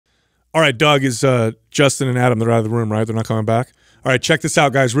All right, Doug, is Justin and Adam, they're out of the room, right? They're not coming back? All right, check this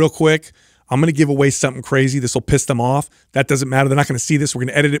out, guys, real quick. I'm going to give away something crazy. This will piss them off. That doesn't matter. They're not going to see this. We're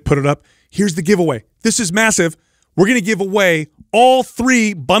going to edit it, put it up. Here's the giveaway. This is massive. We're going to give away all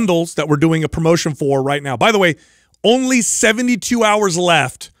 3 bundles that we're doing a promotion for right now. By the way, only 72 hours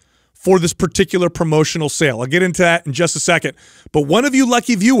left for this particular promotional sale. I'll get into that in just a second. But one of you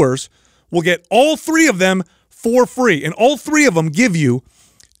lucky viewers will get all 3 of them for free. And all 3 of them give you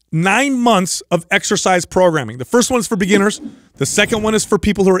 9 months of exercise programming. The first one's for beginners, the second one is for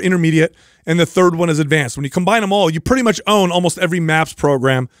people who are intermediate, and the third one is advanced. When you combine them all, you pretty much own almost every MAPS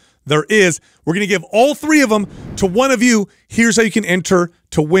program there is. We're going to give all 3 of them to one of you. Here's how you can enter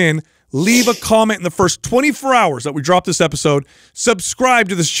to win. Leave a comment in the first 24 hours that we drop this episode, subscribe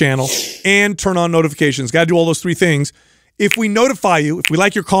to this channel, and turn on notifications. Got to do all those 3 things. If we notify you, if we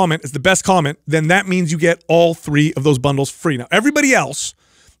like your comment, it's the best comment, then that means you get all 3 of those bundles free. Now, everybody else,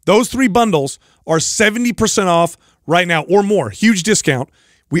 those 3 bundles are 70% off right now or more. Huge discount.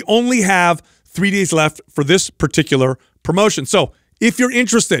 We only have 3 days left for this particular promotion. So if you're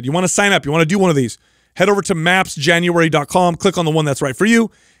interested, you want to sign up, you want to do one of these, head over to mapsjanuary.com, click on the one that's right for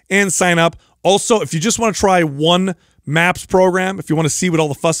you, and sign up. Also, if you just want to try one MAPS program, if you want to see what all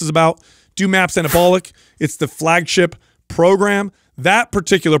the fuss is about, do MAPS Anabolic. It's the flagship program. That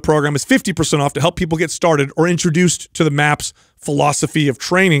particular program is 50% off to help people get started or introduced to the MAPS philosophy of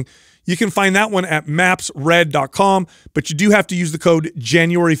training. You can find that one at mapsred.com, but you do have to use the code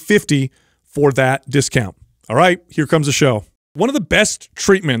January50 for that discount. All right, here comes the show. One of the best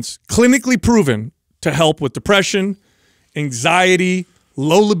treatments clinically proven to help with depression, anxiety,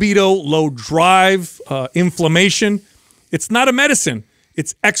 low libido, low drive, inflammation. It's not a medicine.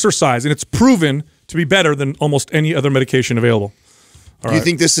 It's exercise, and it's proven to be better than almost any other medication available. Do you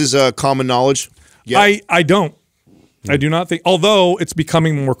think this is common knowledge? Yeah. I don't. I do not think, although it's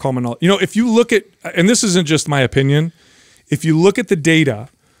becoming more common knowledge. You know, if you look at, and this isn't just my opinion, if you look at the data,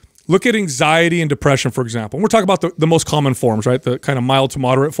 look at anxiety and depression, for example. And we're talking about the most common forms, right? The kind of mild to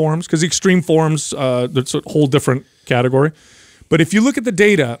moderate forms, because the extreme forms, that's a whole different category. But if you look at the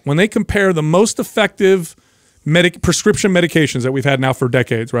data, when they compare the most effective prescription medications that we've had now for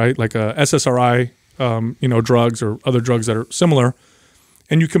decades, right? Like SSRI, you know, drugs or other drugs that are similar,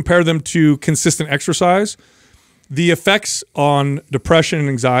 and you compare them to consistent exercise, the effects on depression and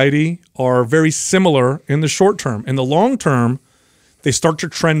anxiety are very similar in the short term. In the long term, they start to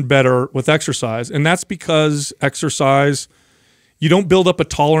trend better with exercise. And that's because exercise, you don't build up a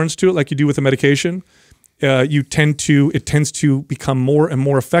tolerance to it like you do with a medication. It tends to become more and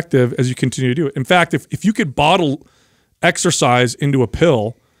more effective as you continue to do it. In fact, if you could bottle exercise into a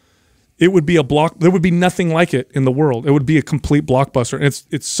pill, it would be there would be nothing like it in the world. It would be a complete blockbuster. And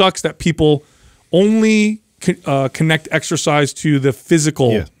it sucks that people only connect exercise to the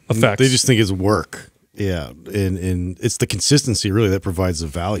physical effects. They just think it's work. Yeah, and it's the consistency really that provides the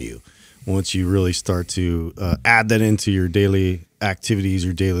value. Once you really start to add that into your daily activities,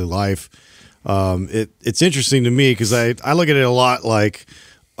 your daily life, it's interesting to me because I look at it a lot like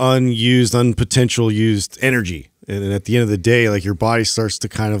unused, unpotential used energy. And at the end of the day, like your body starts to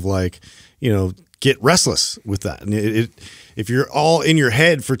kind of like, you know, get restless with that. And if you're all in your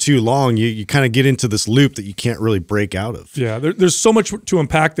head for too long, you kind of get into this loop that you can't really break out of. Yeah, there's so much to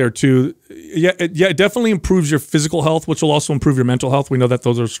unpack there too. Yeah, it definitely improves your physical health, which will also improve your mental health. We know that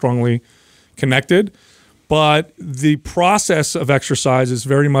those are strongly connected. But the process of exercise is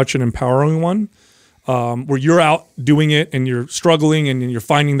very much an empowering one, where you're out doing it and you're struggling and you're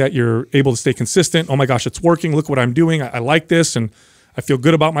finding that you're able to stay consistent. Oh my gosh, it's working. Look what I'm doing. I like this and I feel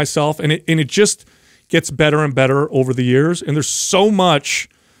good about myself. And it just gets better and better over the years. And there's so much,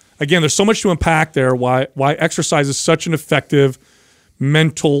 again, there's so much to unpack there why exercise is such an effective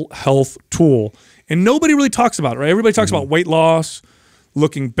mental health tool. And nobody really talks about it, right? Everybody talks about weight loss,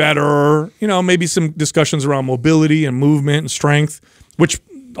 looking better, you know, maybe some discussions around mobility and movement and strength, which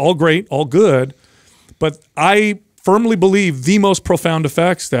all great, all good. But I firmly believe the most profound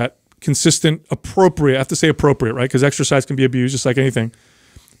effects that consistent, appropriate, I have to say appropriate, right? Because exercise can be abused just like anything.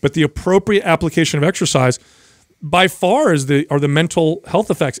 But the appropriate application of exercise by far are the mental health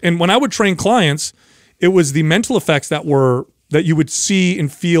effects. And when I would train clients, it was the mental effects that you would see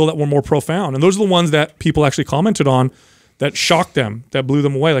and feel that were more profound. And those are the ones that people actually commented on that shocked them, that blew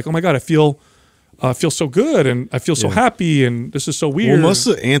them away. Like, oh my God, I feel so good and I feel so happy and this is so weird. Well, most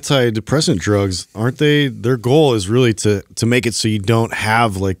of the antidepressant drugs, aren't they? Their goal is really to make it so you don't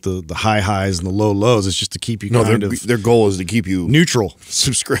have like the high highs and the low lows. It's just to keep you their goal is to keep you neutral,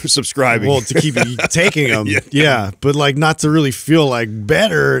 subscribing. Well, to keep you taking them. Yeah, but like not to really feel like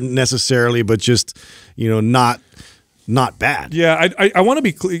better necessarily, but just, you know, not not bad. Yeah, I want to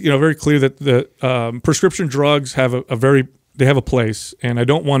be very clear that the prescription drugs have they have a place, and I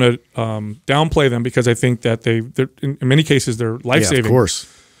don't want to downplay them because I think that they're in many cases they're life-saving. Yeah, of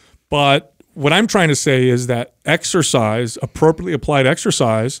course. But what I'm trying to say is that exercise, appropriately applied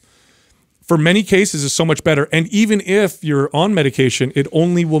exercise, for many cases is so much better. And even if you're on medication, it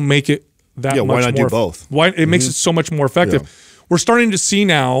only will make it that much more. Why not do both? It makes it so much more effective. Yeah. We're starting to see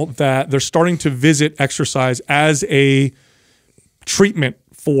now that they're starting to visit exercise as a treatment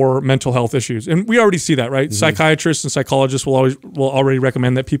for mental health issues. And we already see that, right? Psychiatrists and psychologists will already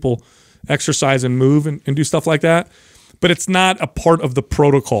recommend that people exercise and move and do stuff like that. But it's not a part of the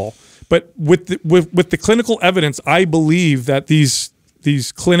protocol. But with the clinical evidence, I believe that these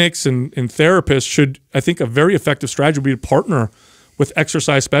clinics and therapists should, I think a very effective strategy would be to partner with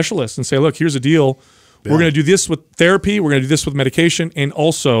exercise specialists and say, look, here's a deal. Yeah. We're going to do this with therapy. We're going to do this with medication. And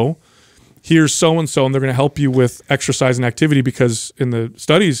also, here's so-and-so, and they're going to help you with exercise and activity because in the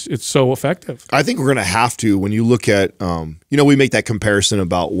studies, it's so effective. I think we're going to have to, when you look at, we make that comparison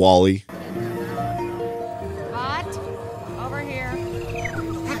about Wally. Over here.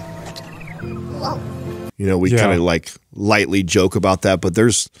 We kind of like lightly joke about that, but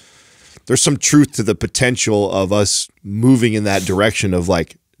there's some truth to the potential of us moving in that direction of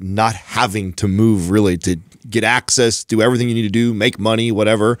like not having to move really to get access, do everything you need to do, make money,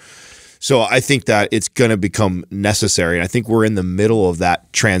 whatever. So I think that it's going to become necessary. And I think we're in the middle of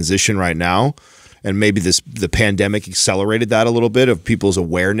that transition right now. And maybe the pandemic accelerated that a little bit of people's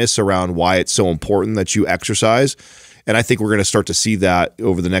awareness around why it's so important that you exercise. And I think we're going to start to see that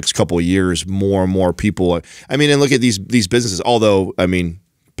over the next couple of years, more and more people. I mean, and look at these businesses, although, I mean,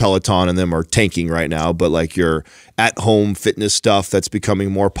 Peloton and them are tanking right now, but like your at-home fitness stuff that's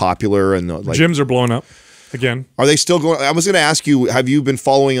becoming more popular. And like, gyms are blowing up again. Are they still going? I was going to ask you, have you been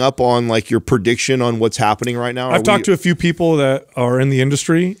following up on like your prediction on what's happening right now? I've talked to a few people that are in the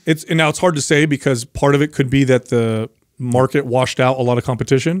industry. And now it's hard to say because part of it could be that the market washed out a lot of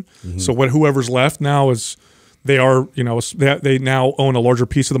competition. So whoever's left now is they now own a larger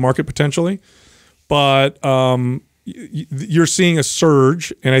piece of the market potentially. But you're seeing a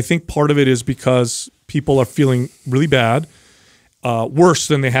surge, and I think part of it is because people are feeling really bad, worse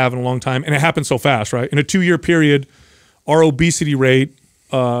than they have in a long time, and it happened so fast, right? In a 2-year period, our obesity rate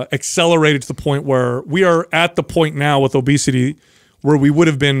accelerated to the point where we are at the point now with obesity where we would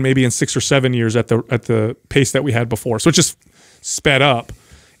have been maybe in 6 or 7 years at the pace that we had before. So it just sped up,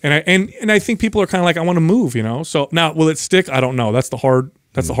 and I think people are kind of like, I want to move, So now, will it stick? I don't know. That's the hard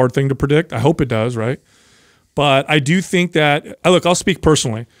thing to predict. I hope it does, right? But I do think that I'll speak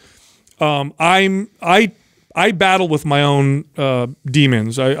personally. I battle with my own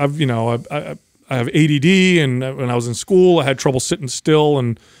demons. I have ADD, and when I was in school, I had trouble sitting still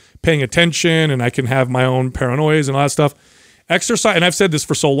and paying attention, and I can have my own paranoias and all that stuff. Exercise, and I've said this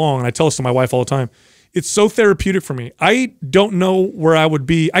for so long, and I tell this to my wife all the time. It's so therapeutic for me. I don't know where I would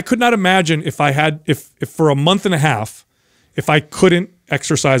be. I could not imagine if for a month and a half, if I couldn't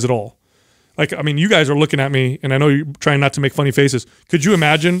exercise at all. Like, I mean, you guys are looking at me, and I know you're trying not to make funny faces. Could you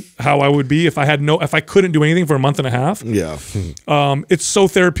imagine how I would be if I couldn't do anything for a month and a half? Yeah. It's so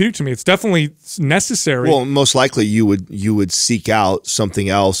therapeutic to me. It's definitely necessary. Well, most likely you would seek out something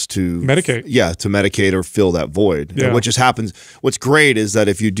else to medicate. Yeah, to medicate or fill that void. Yeah. And what just happens, what's great is that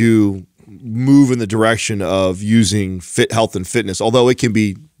if you do move in the direction of using health and fitness, although it can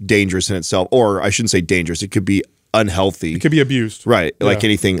be dangerous in itself, or I shouldn't say dangerous, it could be unhealthy. It could be abused. Right. Yeah. Like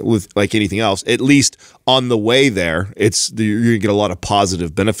anything else. At least on the way there, you're going to get a lot of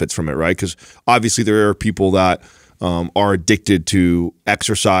positive benefits from it, right? Because obviously there are people that are addicted to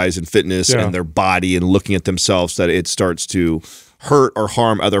exercise and fitness and their body and looking at themselves that it starts to hurt or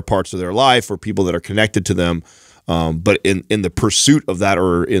harm other parts of their life or people that are connected to them. But in the pursuit of that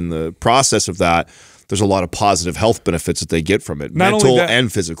or in the process of that, there's a lot of positive health benefits that they get from it, mental and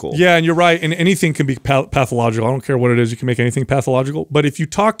physical. Yeah, and you're right. And anything can be pathological. I don't care what it is. You can make anything pathological. But if you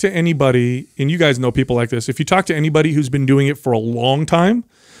talk to anybody, and you guys know people like this, if you talk to anybody who's been doing it for a long time,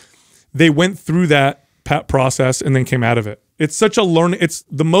 they went through that process and then came out of it. It's such a it's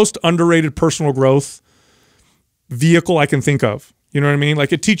the most underrated personal growth vehicle I can think of. You know what I mean?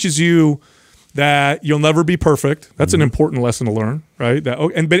 Like, it teaches you that you'll never be perfect. That's an important lesson to learn, right?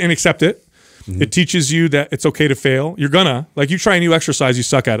 And accept it. It teaches you that it's okay to fail. You're gonna, like, you try a new exercise, you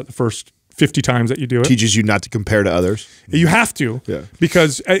suck at it the first 50 times that you do it. Teaches you not to compare to others. You have to,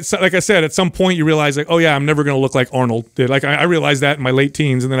 because like I said, at some point you realize, like, oh yeah, I'm never gonna look like Arnold did. Like, I realized that in my late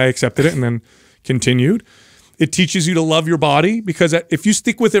teens, and then I accepted it and then continued. It teaches you to love your body, because if you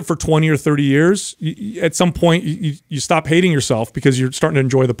stick with it for 20 or 30 years, at some point you stop hating yourself because you're starting to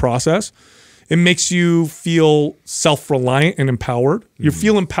enjoy the process. It makes you feel self-reliant and empowered. You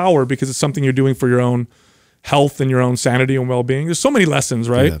feel empowered because it's something you're doing for your own health and your own sanity and well-being. There's so many lessons,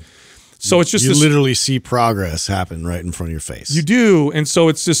 right? Yeah. So it's just you literally see progress happen right in front of your face. You do, and so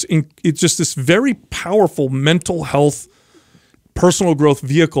it's just this very powerful mental health, personal growth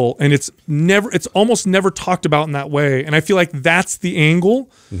vehicle, and it's almost never talked about in that way. And I feel like that's the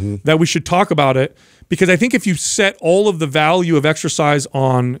angle that we should talk about it, because I think if you set all of the value of exercise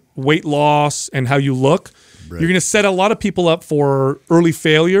on weight loss and how you look, you're going to set a lot of people up for early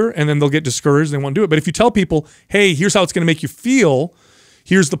failure, and then they'll get discouraged and they won't do it. But if you tell people, hey, here's how it's going to make you feel,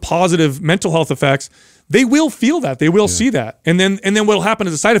 here's the positive mental health effects, they will feel that. They will see that. And then what'll happen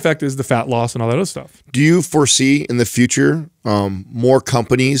as a side effect is the fat loss and all that other stuff. Do you foresee in the future more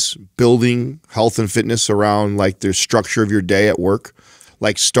companies building health and fitness around like the structure of your day at work?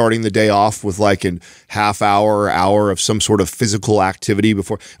 Like starting the day off with like a half hour or hour of some sort of physical activity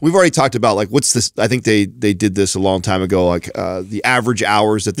before. We've already talked about like, what's this? I think they did this a long time ago, like the average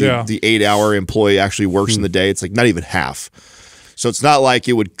hours that the 8-hour employee actually works in the day. It's like not even half. So it's not like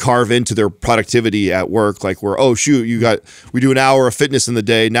it would carve into their productivity at work, like where, oh shoot, we do an hour of fitness in the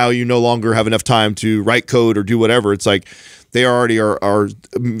day. Now you no longer have enough time to write code or do whatever. It's like they already are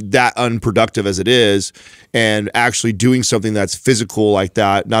that unproductive as it is, and actually doing something that's physical like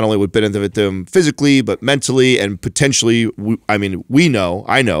that not only would benefit them physically but mentally and potentially. I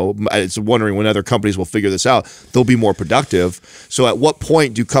know. It's wondering when other companies will figure this out. They'll be more productive. So at what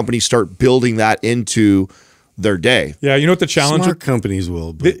point do companies start building that into their day? Yeah, you know what the challenge? Smart companies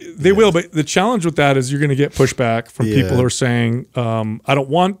will. But, they will, but the challenge with that is you're going to get pushback from people who are saying, I don't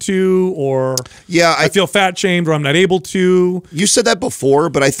want to, or I feel fat shamed, or I'm not able to. You said that before,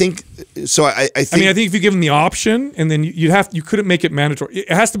 but I think so. I think if you give them the option, and then you couldn't make it mandatory. It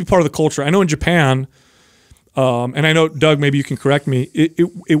has to be part of the culture. I know in Japan, and I know, Doug, maybe you can correct me.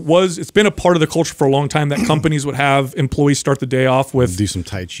 It's been a part of the culture for a long time that companies would have employees start the day off with do some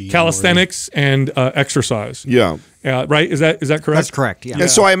Tai Chi, calisthenics, and exercise. Yeah. Right. Is that correct? That's correct. Yeah.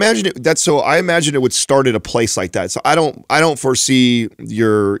 And so I imagine it would start at a place like that. So I don't foresee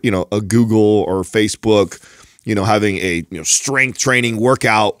your, a Google or Facebook, having a strength training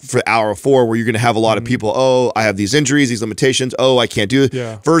workout for hour 4 where you're going to have a lot of people, oh, I have these injuries, these limitations, oh, I can't do it.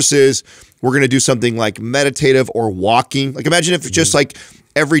 Yeah. Versus we're going to do something like meditative or walking. Like imagine if it's just like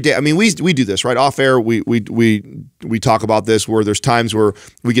every day. I mean, we do this, right? Off air, we talk about this where there's times where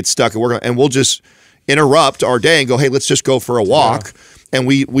we get stuck at work and we'll just interrupt our day and go, hey, let's just go for a walk. Yeah. And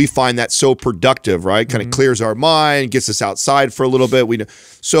we find that so productive, right? Kind of clears our mind, gets us outside for a little bit.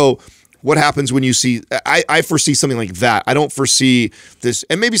 So what happens when you see? I foresee something like that. I don't foresee this,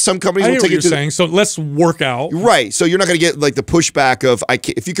 and maybe some companies will take it to saying. So let's work out, right? So you're not going to get like the pushback of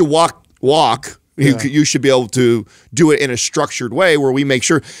if you could walk. You should be able to do it in a structured way where we make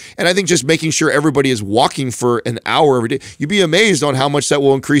sure. And I think just making sure everybody is walking for an hour every day, you'd be amazed on how much that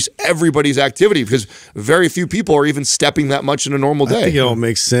will increase everybody's activity, because very few people are even stepping that much in a normal day. I think it all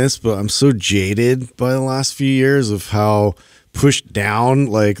makes sense, but I'm so jaded by the last few years of how pushed down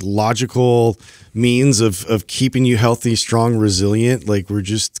like logical means of keeping you healthy, strong, resilient. Like we're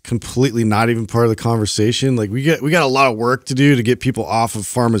just completely not even part of the conversation. Like we got a lot of work to do to get people off of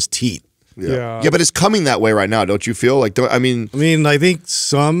pharma's teat. Yeah, but it's coming that way right now, don't you feel? Like, I think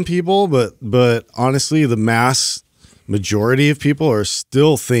some people, but honestly, the mass majority of people are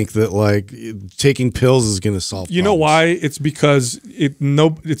still think that like taking pills is going to solve problems. You know why? It's because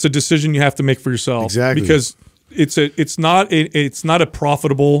it's a decision you have to make for yourself. Exactly. Because it's not a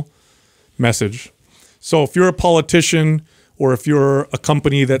profitable message. So if you're a politician or if you're a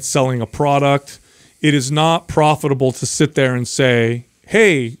company that's selling a product, it is not profitable to sit there and say,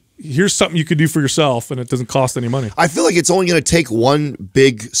 hey, here's something you could do for yourself, and it doesn't cost any money. I feel like it's only going to take one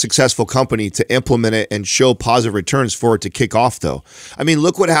big successful company to implement it and show positive returns for it to kick off, though. I mean,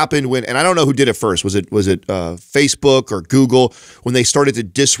 look what happened when, and I don't know who did it first. Was it Facebook or Google when they started to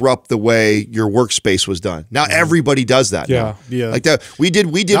disrupt the way your workspace was done? Now everybody does that. Yeah, yeah. Like that, we did.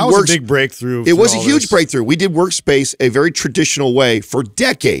 That was a big breakthrough. It was a huge breakthrough. We did workspace a very traditional way for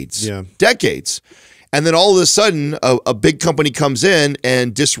decades. Yeah, decades. And then all of a sudden, a big company comes in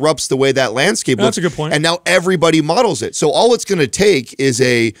and disrupts the way that landscape looks. That's a good point. And now everybody models it. So all it's going to take is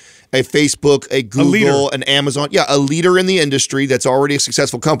a Facebook, a Google, an Amazon, a leader in the industry that's already a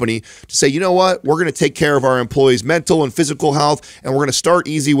successful company to say, you know what, we're going to take care of our employees' mental and physical health, and we're going to start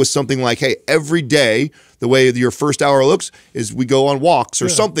easy with something like, hey, every day, the way your first hour looks is we go on walks or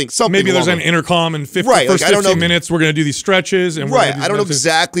something. Maybe there's an intercom and first 15 minutes we're going to do these stretches. And I don't know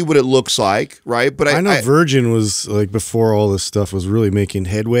exactly what it looks like, right? But I know Virgin was like before all this stuff was really making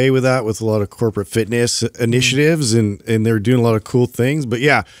headway with that, with a lot of corporate fitness initiatives, and they were doing a lot of cool things. But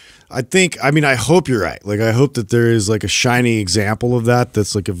yeah, I hope you're right. Like, I hope that there is like a shining example of that.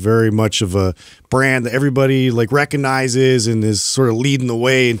 That's like a very much of a brand that everybody like recognizes and is sort of leading the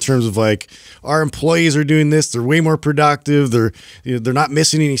way in terms of like, our employees are doing this. They're way more productive. They're not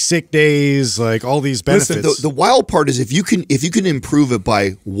missing any sick days. Like all these benefits. Listen, the wild part is if you can improve it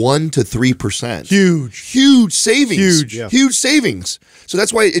by 1 to 3%, huge savings, huge savings. So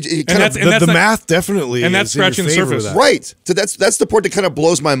that's why it kind of the math definitely, and that's scratching the surface, right? So that's the part that kind of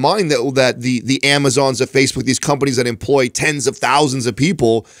blows my mind, that the Amazons, the Facebook, these companies that employ tens of thousands of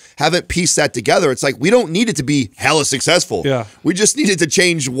people haven't pieced that together. It's like, we don't need it to be hella successful. Yeah, we just need it to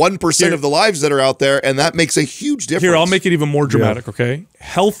change 1% of the lives that are out there, and that makes a huge difference. Here, I'll make it even more dramatic. Okay,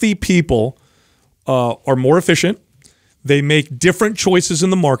 healthy people are more efficient. They make different choices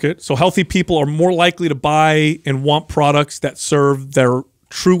in the market. So healthy people are more likely to buy and want products that serve their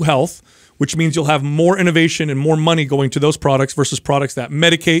true health, which means you'll have more innovation and more money going to those products versus products that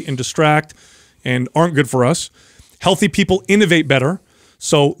medicate and distract and aren't good for us. Healthy people innovate better.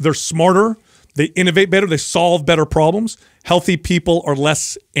 So they're smarter. They innovate better. They solve better problems. Healthy people are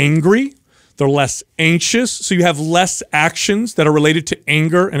less angry. They're less anxious. So you have less actions that are related to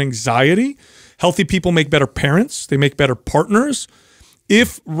anger and anxiety. Healthy people make better parents. They make better partners.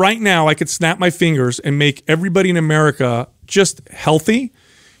 If right now I could snap my fingers and make everybody in America just healthy,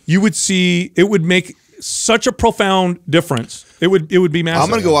 you would see it would make such a profound difference. It would be massive. I'm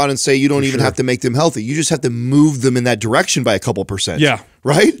going to go out and say you don't even have to make them healthy. You just have to move them in that direction by a couple %. Yeah.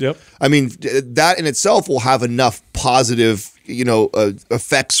 Right? Yep. I mean, that in itself will have enough positive,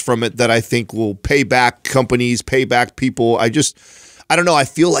 effects from it that I think will pay back companies, pay back people. I don't know. I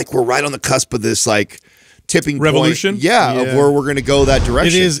feel like we're right on the cusp of this, like, tipping revolution. Point, of where we're going to go that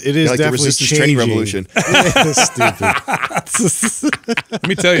direction. It is like definitely the resistance changing. training revolution. Stupid. Let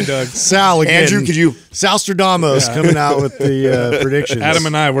me tell you, Doug. Sal again. Andrew, could you? Sal Stradamus coming out with the predictions. Adam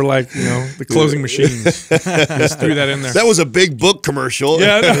and I were like, the closing machines. Just threw that in there. That was a big book commercial.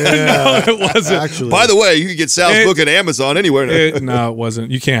 Yeah, no, it wasn't. Actually. By the way, you can get Sal's book at Amazon anywhere now. No, it wasn't.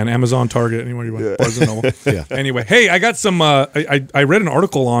 You can. Amazon, Target, anywhere you want. Yeah. Barnes & Noble. Yeah. Anyway, hey, I got some. I read an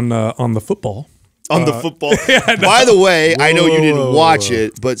article on the football. On the football. By the way, I know you didn't watch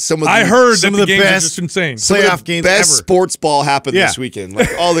it, but I heard some that of the the games are best just insane. playoff games best ever. sports ball happened this weekend. Like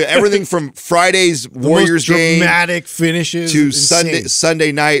everything from Friday's Warriors game, dramatic finishes, to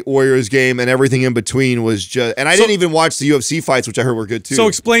Sunday night Warriors game, and everything in between was just. And I didn't even watch the UFC fights, which I heard were good too. So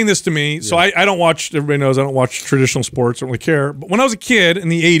explain this to me. So I don't watch. Everybody knows I don't watch traditional sports. I don't really care. But when I was a kid in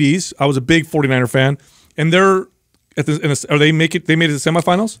the '80s, I was a big 49er fan, and they're. They made it to the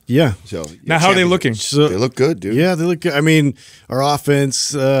semifinals? Yeah. So now, how are they looking? So, they look good, dude. Yeah, they look good. I mean, our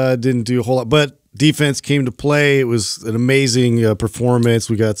offense didn't do a whole lot, but defense came to play. It was an amazing performance.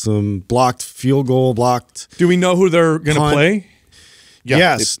 We got some blocked field goal, blocked. Do we know who they're going to play? Yeah,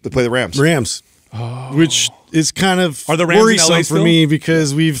 yes. They play the Rams. Which is kind of are the Rams worrisome in LA for still? me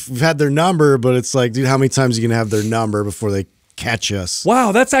because we've had their number, but it's like, dude, how many times are you going to have their number before they catch us?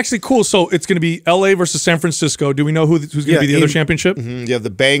 Wow, that's actually cool. So it's going to be LA versus San Francisco. Do we know who's going to be the other championship? Mm-hmm. You have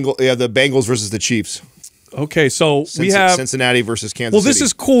the Bengals versus the Chiefs. Okay, so we have Cincinnati versus Kansas Well, this City.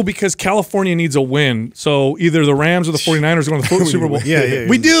 is cool because California needs a win. So either the Rams or the 49ers are going to the Super Bowl. Yeah.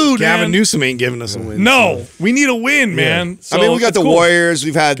 We do, Gavin man. Newsom ain't giving us a win. No, we need a win, man. So I mean, we got the cool. Warriors.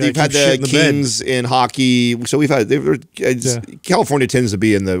 We've had the the Kings in hockey. So we've had California tends to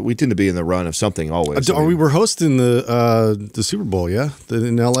be in the. We tend to be in the run of something always. We were hosting the Super Bowl,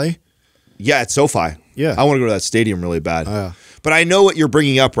 in LA. Yeah, at SoFi. Yeah, I want to go to that stadium really bad. But I know what you're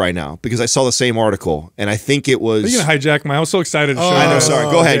bringing up right now because I saw the same article, and I think it was. Are you gonna hijack my? I was so excited to show. I know. Sorry.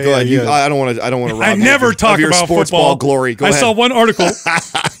 Go ahead. Go ahead. Yeah. I don't want to. Rob I never talk your about sports football ball glory. Go ahead. I saw one article.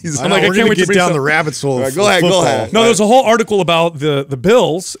 I'm like, I can't wait to get down the rabbit hole. Right, go ahead. No, there's a whole article about the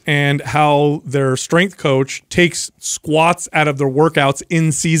Bills and how their strength coach takes squats out of their workouts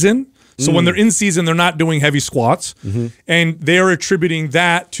in season. So when they're in season, they're not doing heavy squats, and they are attributing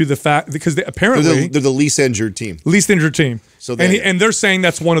that to the fact because apparently they're the least injured team. So they're saying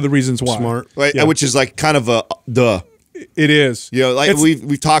that's one of the reasons why. Smart, right? Yeah. Which is like kind of a duh. It is. Like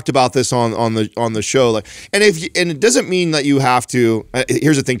we've talked about this on the show. Like, and it doesn't mean that you have to.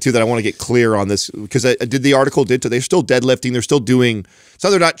 Here's the thing too that I want to get clear on this because the article did. They're still deadlifting. They're still doing. So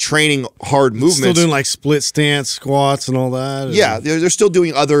they're not training hard movements. Still doing like split stance squats and all that. Yeah, they're still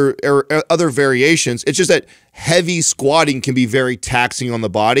doing other variations. It's just that heavy squatting can be very taxing on the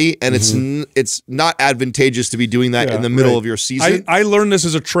body, and it's not advantageous to be doing that in the middle of your season. I learned this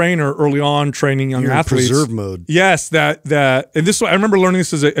as a trainer early on, training young athletes. In preserve mode. Yes, that and this. I remember learning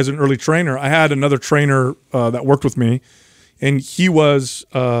this as an early trainer. I had another trainer that worked with me, and he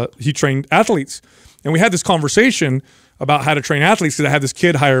trained athletes, and we had this conversation about how to train athletes because I had this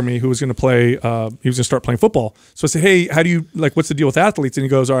kid hire me who was going to play. He was going to start playing football. So I said, "Hey, how do you what's the deal with athletes?" And he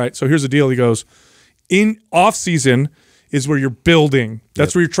goes, "All right, so here's the deal." He goes, "In off season is where you're building.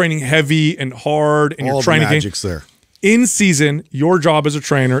 That's where you're training heavy and hard, and you're trying to gain." There. In season, your job as a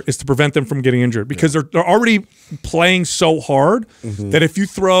trainer is to prevent them from getting injured because they're already playing so hard that if you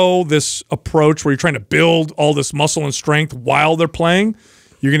throw this approach where you're trying to build all this muscle and strength while they're playing,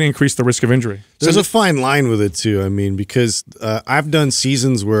 you're going to increase the risk of injury. There's a fine line with it too. I mean, because I've done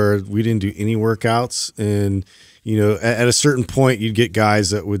seasons where we didn't do any workouts, and at a certain point, you'd get guys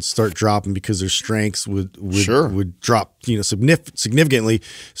that would start dropping because their strengths would drop, significantly.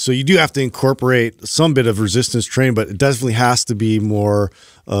 So you do have to incorporate some bit of resistance training, but it definitely has to be more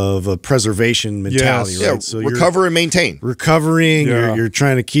of a preservation mentality, right? Yeah, So recover and maintain. Recovering, you're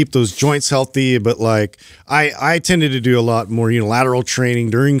trying to keep those joints healthy, but like I tended to do a lot more unilateral training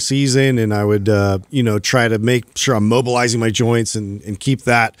during season, and I would try to make sure I'm mobilizing my joints and keep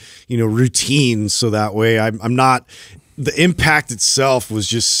that routine, so that way I'm not. The impact itself was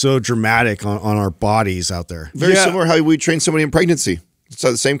just so dramatic on our bodies out there. Very similar how we train somebody in pregnancy. It's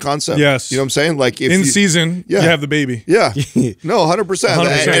the same concept. Yes. You know what I'm saying? Like if in season, you have the baby. Yeah. No, 100%.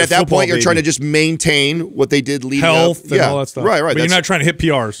 And at that point, you're trying to just maintain what they did leading health up. And all that stuff. Right. But you're not trying to hit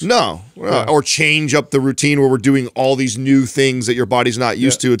PRs. No. Or change up the routine where we're doing all these new things that your body's not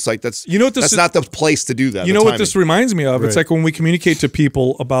used to. It's like that's not the place to do that. You know what this reminds me of? Right. It's like when we communicate to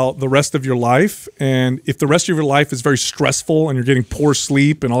people about the rest of your life, and if the rest of your life is very stressful and you're getting poor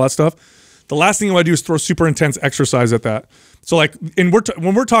sleep and all that stuff, the last thing you want to do is throw super intense exercise at that. So like, and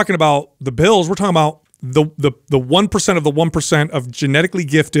when we're talking about the Bills, we're talking about the 1% of the 1% of genetically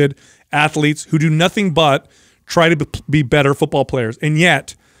gifted athletes who do nothing but try to be better football players, and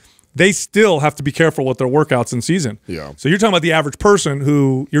yet they still have to be careful with their workouts in season. Yeah. So you're talking about the average person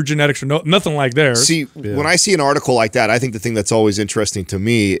who your genetics are nothing like theirs. See, when I see an article like that, I think the thing that's always interesting to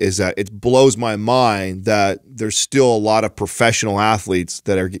me is that it blows my mind that there's still a lot of professional athletes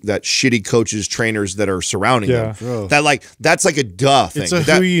that shitty coaches, trainers that are surrounding them. Bro. That's like a duh thing. It's a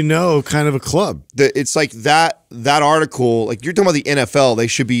who kind of a club. It's like that article, like you're talking about the NFL, they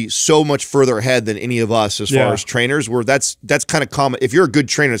should be so much further ahead than any of us as far as trainers, where that's kind of common. If you're a good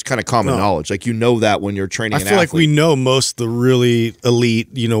trainer, it's kind of common knowledge. Like that when you're training an athlete. I feel like we know most of the really elite,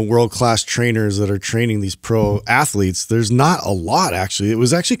 world-class trainers that are training these pro athletes. There's not a lot, actually. It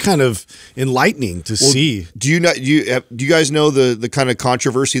was actually kind of enlightening to see. Do you guys know the kind of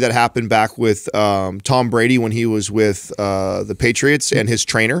controversy that happened back with Tom Brady when he was with the Patriots and his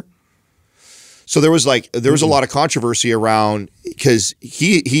trainer? So there was a lot of controversy around, because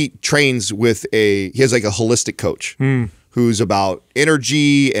he trains with he has like a holistic coach who's about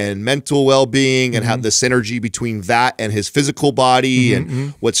energy and mental well-being and how the synergy between that and his physical body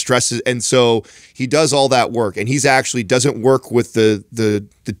and what stresses. And so he does all that work, and he's actually doesn't work with the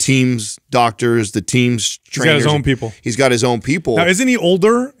team's doctors, the team's trainers. He's got his own people. He's got his own people. Now, isn't he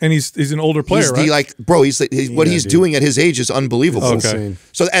older? And he's an older player, right? What he's doing at his age is unbelievable. Okay.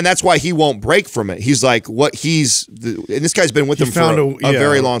 So, and that's why he won't break from it. He's like, and this guy's been with them for a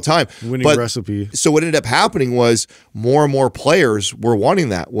very long time. Winning recipe. So what ended up happening was more and more players were wanting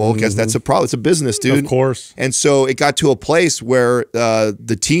that. Well, because that's a problem. It's a business, dude. Of course. And so it got to a place where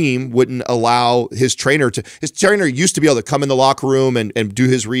the team wouldn't allow his trainer used to be able to come in the locker room and do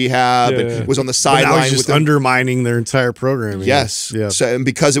his rehab and was on the sideline with them. Undermining their entire program. Yes. Yeah. So, and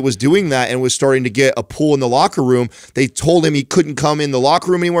because it was doing that and was starting to get a pull in the locker room, they told him he couldn't come in the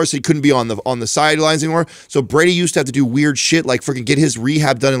locker room anymore, so he couldn't be on the sidelines anymore. So Brady used to have to do weird shit like freaking get his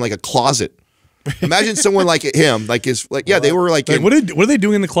rehab done in like a closet. Imagine someone like him, they were like what are they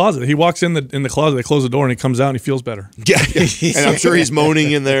doing in the closet? He walks in the closet, they close the door, and he comes out and he feels better. Yeah. And I'm sure he's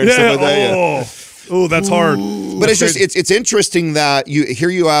moaning in there and stuff like that. Oh, that's hard. But it's interesting that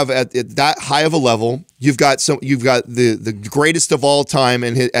you have at that high of a level, you've got the greatest of all time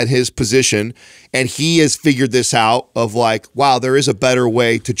at his position, and he has figured this out of like, wow, there is a better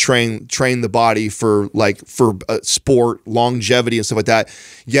way to train the body for sport, longevity and stuff like that.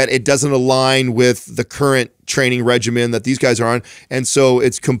 Yet it doesn't align with the current training regimen that these guys are on, and so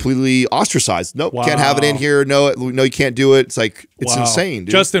it's completely ostracized. Nope, can't have it in here. No, you can't do it. It's like it's insane,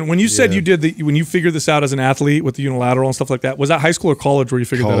 dude. Justin, when you said you figured this out as an athlete with the unilateral and stuff like that, was that high school or college where you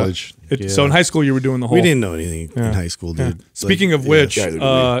figured that out? So in high school, you were doing the whole. We didn't know anything in high school, dude. Yeah. Speaking of which,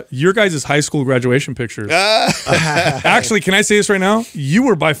 your guys' high school graduation pictures. Actually, can I say this right now? You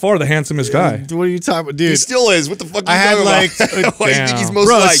were by far the handsomest guy. What are you talking about, dude? He still is. What the fuck are you I talking had about? Why do you think he's most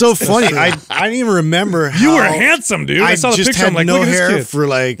Bro, liked? it's so funny. I didn't even remember how You were handsome, dude. I saw the just picture. had I'm like, no look at hair this kid. for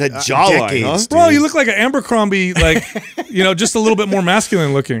like That jawline, decades, huh? Bro, you look like an Abercrombie, like, just a little bit more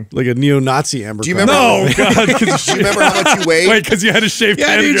masculine looking. like a neo-Nazi Amber. Do you remember? No, God. Do you remember how much you weighed? Wait, because you had a shaved Yeah,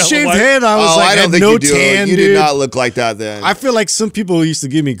 head. dude, and shaved you're like, head. I was like, I don't had think no you do. tan, You dude. did not look like that then. I feel like some people used to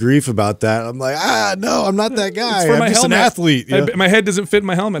give me grief about that. I'm like, no, I'm not that guy. for I'm my just helmet. an athlete. You know? My head doesn't fit in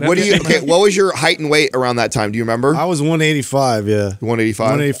my helmet. What do you? Okay, what was your height and weight around that time? Do you remember? I was 185, yeah. 185.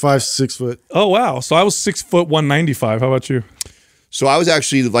 185, 6 foot. Oh, wow. So I was 6 foot 195. How about you? So I was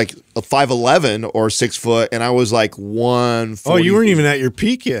actually like a 5'11" or 6 foot, and I was like 140. Oh, you weren't even at your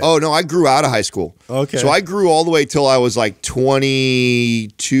peak yet. Oh no, I grew out of high school. Okay. So I grew all the way till I was like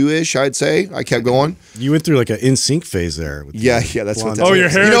 22-ish, I'd say. I kept going. You went through like an in-sync phase there. With Yeah, the that's what. blonde That's Oh, your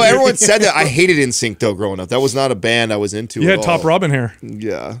hair. You know, everyone said that. I hated NSYNC though growing up. That was not a band I was into. You at had Top all. Robin hair.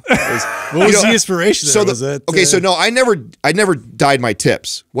 Yeah. What was the inspiration there? So Was that, okay, so no, I never dyed my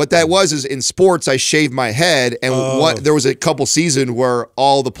tips. What that was is in sports, I shaved my head, and there was a couple season where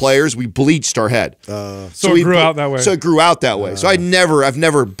all the players we bleached our head. So it grew out that way. So it grew out that way. So I've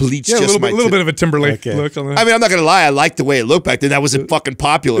never bleached Yeah, just a little bit of a Timberlake Okay. look on that. I mean, I'm not gonna lie. I liked the way it looked back then. That wasn't fucking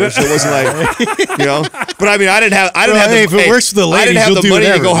popular, so it wasn't like, But I mean, I didn't have. hey, if it works for the I didn't ladies, have you'll the do money to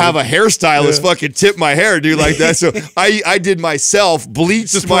whatever, go dude. have a hairstylist fucking tip my hair, dude, like that. So I did myself,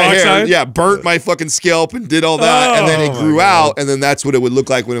 bleached Just my hair, peroxide? burnt my fucking scalp, and did all that, and then it grew out, and then that's what it would look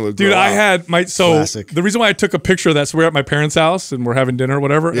like when it would. Dude, grow I out. had my Classic. the reason why I took a picture of that, so we're at my parents' house and we're having dinner or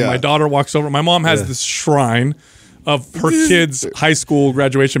whatever, and Yeah. my daughter walks over. My mom has this shrine of her kids' high school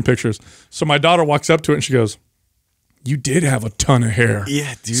graduation pictures. So my daughter walks up to it and she goes, "You did have a ton of hair."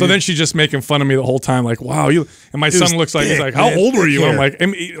 Yeah, dude. So then she's just making fun of me the whole time, like, "Wow, you." And my son looks like, he's thick, like, "How man, old were thick you?" And I'm hair. like,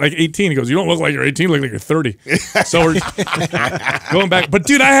 "I'm like 18." He goes, "You don't look like you're 18. You look like you're 30." So we're going back. But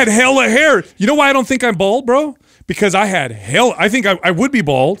dude, I had hella hair. You know why I don't think I'm bald, bro? Because I had I think I would be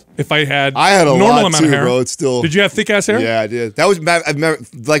bald if I had. I had a normal lot amount too, of hair. bro. It's still. Did you have thick ass hair? Yeah, I did. That was I've never,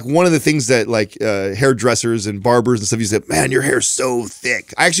 like one of the things that like hairdressers and barbers and stuff used to say, man, your hair's so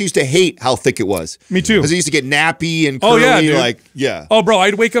thick. I actually used to hate how thick it was. Me too. Because it used to get nappy and curly. Oh yeah, dude. Like yeah. Oh, bro,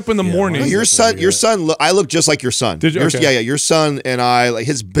 I'd wake up in the morning. Your son, I look just like your son. Did you? Okay. Yeah, your son and I, like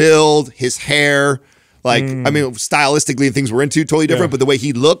his build, his hair, like I mean, stylistically, things we're into totally different. Yeah. But the way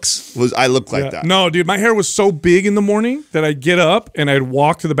he looks I look like that. No, dude, my hair was so big in the morning that I'd get up and I'd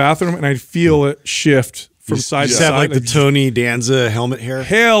walk to the bathroom and I'd feel it shift from side to just side. have like the Tony Danza helmet hair.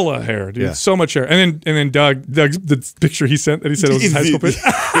 hella hair, dude. Yeah. So much hair. And then Doug's the picture he sent that he said it was his high school picture.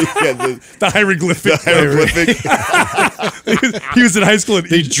 Yeah, The hieroglyphic. hieroglyphic. He was in high school.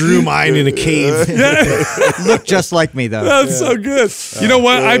 They drew mine in a cave. Look just like me, though. That's so good. You know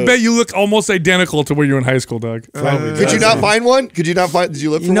what? I bet you look almost identical to where you were in high school, Doug. Could you not find one? Did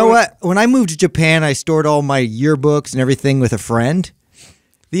you look for You know one? what? When I moved to Japan, I stored all my yearbooks and everything with a friend.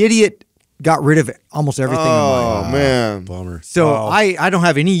 The idiot got rid of almost everything Oh of mine. man. Bummer. So I don't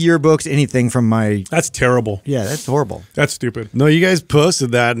have any yearbooks, anything from my. That's terrible. Yeah, that's horrible. That's stupid. No, you guys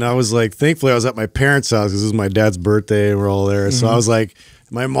posted that, and I was like, thankfully, I was at my parents' house because it was my dad's birthday, and we're all there. So I was like,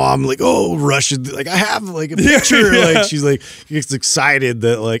 my mom, like, oh, rushing, like, I have like a picture. Yeah. Like, she's like, gets excited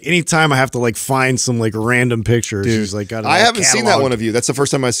that like anytime I have to like find some like random picture, she's like, got. I haven't seen that one of you. That's the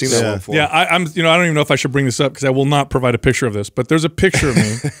first time I've seen that one before. Yeah, I'm. I don't even know if I should bring this up because I will not provide a picture of this. But there's a picture of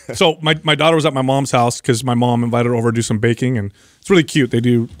me. So my daughter was at my mom's house because my mom invited her over to do some baking, and it's really cute.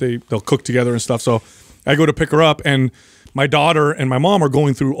 They'll cook together and stuff. So I go to pick her up, and my daughter and my mom are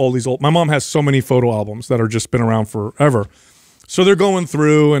going through all these old. My mom has so many photo albums that are just been around forever. So they're going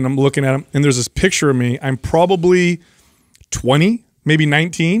through, and I'm looking at them, and there's this picture of me. I'm probably 20, maybe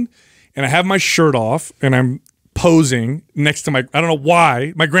 19, and I have my shirt off, and I'm posing next to I don't know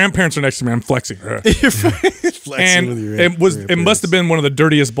why. My grandparents are next to me. I'm flexing. Flexing with your It must have been one of the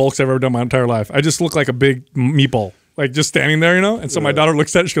dirtiest bulks I've ever done in my entire life. I just look like a big meatball. Like just standing there, you know? And so my daughter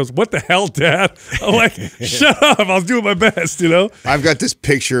looks at it, she goes, "What the hell, Dad?" I'm like, "Shut up, I was doing my best," you know? I've got this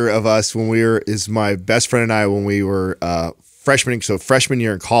picture of us when my best friend and I when we were freshman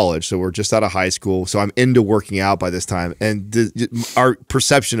year in college. So we're just out of high school. So I'm into working out by this time. And our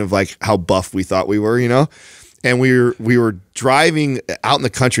perception of like how buff we thought we were, you know? And we were driving out in the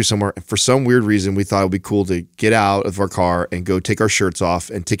country somewhere. And for some weird reason, we thought it would be cool to get out of our car and go take our shirts off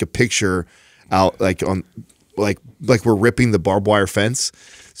and take a picture out like like we're ripping the barbed wire fence.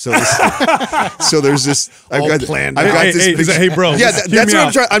 So, so there's this. I've got this. Hey, bro. Yeah, that's what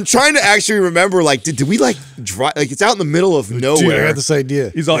I'm trying. I'm trying to actually remember. Like, did we like drive? Like, it's out in the middle of nowhere. Dude, I got this idea.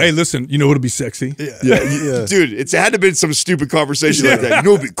 He's all, hey, listen, you know what'll be sexy? Yeah. Dude, it had to have been some stupid conversation like that. You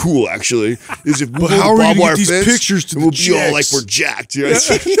know what'd be cool actually is if we go how to are we barbed gonna wire get these fence, pictures to and we'll the be all like chicks? we're jacked. You know?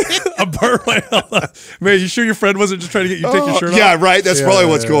 A bird like, man, you sure your friend wasn't just trying to get you to take your shirt off? Yeah, right. That's probably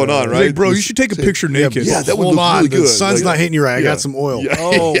what's going on, He's right? like, bro, you should take a picture naked. Yeah, that would Hold look on, really the good. sun's Like, not hitting you right. I got some oil. Yeah.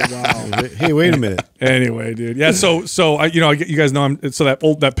 Oh wow. Hey, wait a minute. Anyway, dude. Yeah. So I, you guys know so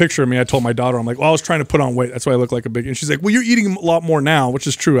that picture of me, I told my daughter, I'm like, well, I was trying to put on weight. That's why I look like a big. And she's like, well, you're eating a lot more now, which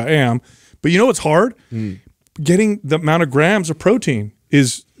is true. I am. But you know what's hard? Getting the amount of grams of protein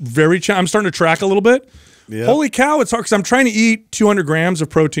is very challenging. I'm starting to track a little bit. Yeah. Holy cow, it's hard because I'm trying to eat 200 grams of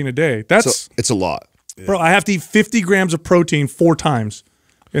protein a day. It's a lot. Bro, I have to eat 50 grams of protein 4 times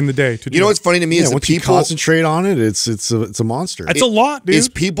in the day. You know what's funny to me is the once people you concentrate on it, it's a monster. That's a lot, dude. Is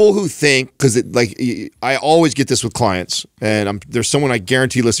people who think, because like I always get this with clients, and there's someone I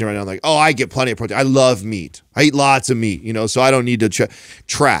guarantee listening right now, like, oh, I get plenty of protein. I love meat. I eat lots of meat, so I don't need to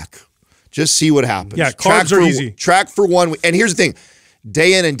track. Just see what happens. Yeah, carbs are easy. Track for 1 week. And here's the thing,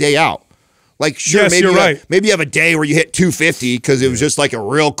 day in and day out. Like, sure, yes, maybe you have a day where you hit 250 because it was just like a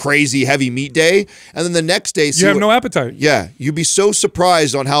real crazy heavy meat day. And then the next day, you have no appetite. Yeah. You'd be so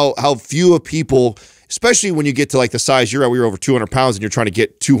surprised on how few of people, especially when you get to like the size you're at, we were over 200 pounds and you're trying to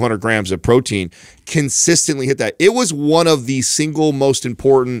get 200 grams of protein, consistently hit that. It was one of the single most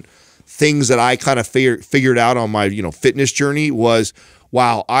important things that I kind of figured out on my, fitness journey was,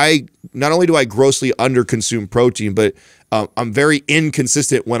 wow, not only do I grossly underconsume protein, but I'm very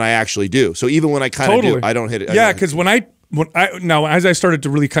inconsistent when I actually do. So even when I kind of do, I don't hit it. Yeah, because now as I started to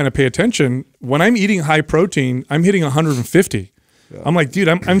really kind of pay attention, when I'm eating high protein, I'm hitting 150. Yeah. I'm like, dude,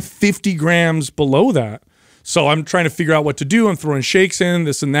 I'm 50 grams below that. So I'm trying to figure out what to do. I'm throwing shakes in,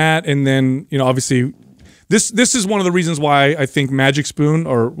 this and that, and then obviously. This is one of the reasons why I think Magic Spoon,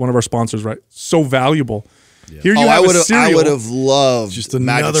 or one of our sponsors, right, so valuable. Yeah. Here you have a cereal. I would have loved just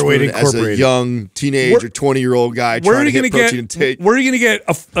another way to incorporate as a young teenage or 20-year-old guy trying to hit protein intake. Where are you going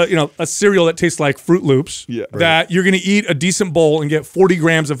to get a cereal that tastes like Fruit Loops that you're going to eat a decent bowl and get 40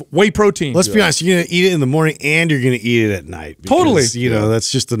 grams of whey protein? Let's be honest, you're going to eat it in the morning and you're going to eat it at night. Because, that's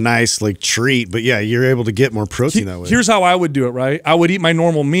just a nice treat. But yeah, you're able to get more protein that way. Here's how I would do it, right? I would eat my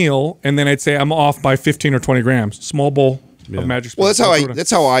normal meal and then I'd say I'm off by 15 or 20 grams. Small bowl. Of Magic Spoon. Well,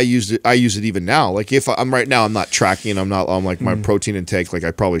 that's how I used it. I use it even now. Like if I'm right now, I'm not tracking. I'm not on like my protein intake like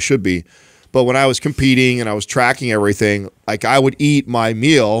I probably should be. But when I was competing and I was tracking everything, like I would eat my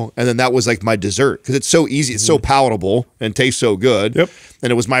meal and then that was like my dessert because it's so easy. It's so palatable and tastes so good. Yep.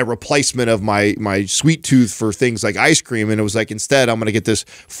 And it was my replacement of my sweet tooth for things like ice cream. And it was like, instead, I'm going to get this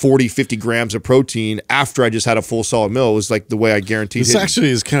 40, 50 grams of protein after I just had a full solid meal. It was like the way I guaranteed it. This actually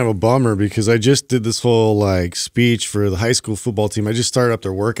is kind of a bummer because I just did this whole speech for the high school football team. I just started up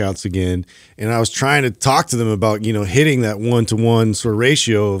their workouts again. And I was trying to talk to them about, hitting that 1-to-1 sort of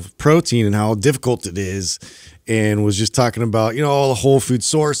ratio of protein and how difficult it is. And was just talking about, all the whole food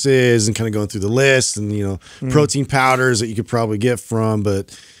sources and kind of going through the list and, protein powders that you could probably get from.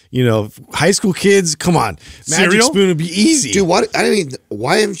 But, high school kids, come on. Magic Cereal? Spoon would be easy. Dude,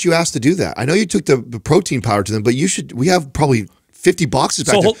 why haven't you asked to do that? I know you took the protein powder to them, but we have probably 50 boxes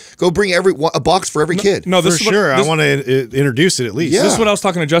back there. Go bring a box for every kid. No, for sure. I want to introduce it at least. Yeah. This is what I was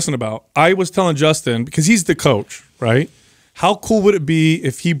talking to Justin about. I was telling Justin, because he's the coach, right? How cool would it be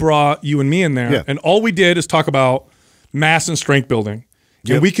if he brought you and me in there and all we did is talk about mass and strength building?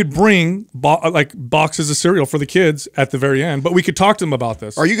 Yep. And we could bring boxes of cereal for the kids at the very end, but we could talk to them about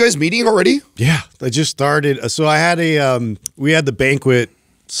this. Are you guys meeting already? Yeah, I just started. So I had we had the banquet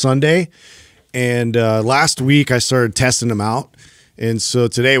Sunday, and last week I started testing them out. And so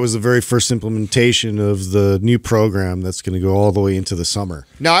today was the very first implementation of the new program that's going to go all the way into the summer.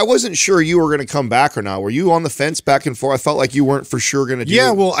 Now, I wasn't sure you were going to come back or not. Were you on the fence back and forth? I felt like you weren't for sure going to do it.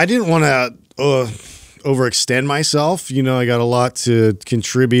 Yeah, well, I didn't want to overextend myself. I got a lot to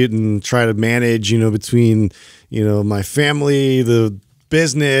contribute and try to manage, between, my family, the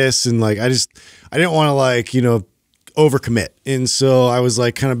business, and I didn't want to overcommit. And so I was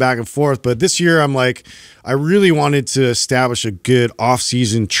kind of back and forth. But this year I'm I really wanted to establish a good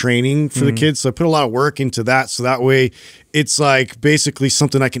off-season training for the kids. So I put a lot of work into that. So that way it's basically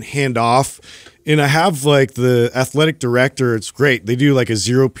something I can hand off. And I have the athletic director. It's great. They do a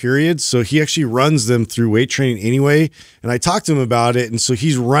 0 period. So he actually runs them through weight training anyway. And I talked to him about it. And so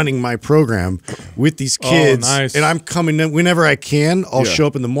he's running my program with these kids. Oh, nice. And I'm coming in whenever I can. I'll show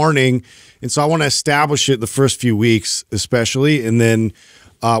up in the morning. And so I want to establish it the first few weeks, especially. And then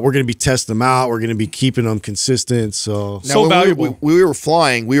We're going to be testing them out. We're going to be keeping them consistent. So So valuable. We were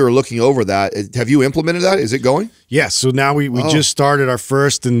flying. We were looking over that. Have you implemented that? Is it going? yeah, so now we just started our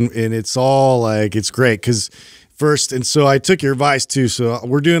first, and it's all like, it's great because first, and so I took your advice too. So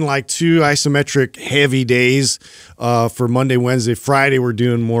we're doing like 2 isometric heavy days for Monday, Wednesday, Friday. We're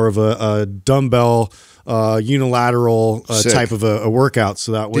doing more of a dumbbell unilateral type of a workout.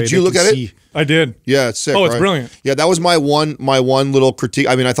 So that way, Did you look at it? I did. Yeah, it's sick. Oh, it's right? brilliant. Yeah, that was my one little critique.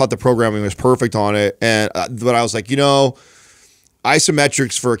 I mean, I thought the programming was perfect on it, and but I was like,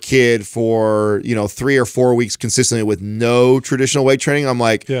 isometrics for a kid for 3 or 4 weeks consistently with no traditional weight training. I'm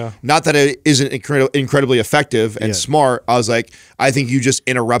like, not that it isn't incredibly effective and smart. I was like, I think you just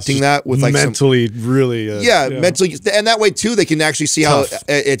interrupting that with like mentally really mentally, and that way too they can actually see how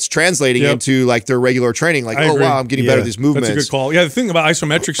it's translating into like their regular training. Like, oh wow, I'm getting better at these movements. That's a good call. Yeah, the thing about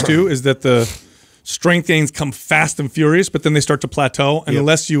isometrics too is that the strength gains come fast and furious, but then they start to plateau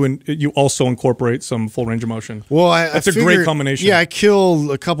unless you also incorporate some full range of motion. Well, that's a great combination. Yeah, I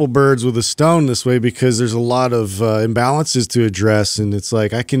kill a couple birds with a stone this way because there's a lot of imbalances to address, and it's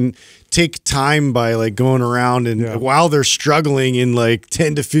like I can take time by like going around and while they're struggling in like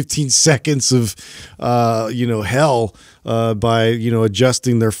 10 to 15 seconds of hell by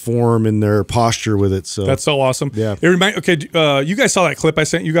adjusting their form and their posture with it. So that's so awesome. Yeah. You guys saw that clip I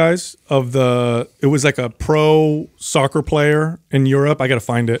sent you guys of it was like a pro soccer player in Europe. I got to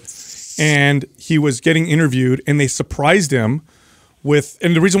find it. And he was getting interviewed and they surprised him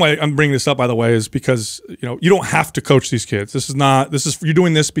and the reason why I'm bringing this up, by the way, is because you don't have to coach these kids. You're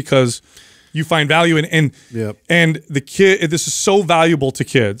doing this because you find value in and the kid. This is so valuable to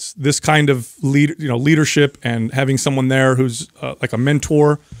kids. This kind of leadership and having someone there who's like a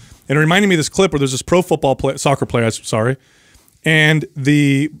mentor. And it reminded me of this clip where there's this pro soccer player. Sorry. And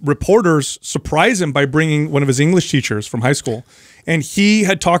the reporters surprise him by bringing one of his English teachers from high school. And he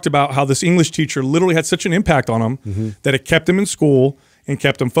had talked about how this English teacher literally had such an impact on him that it kept him in school and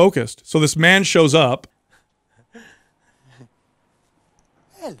kept him focused. So this man shows up.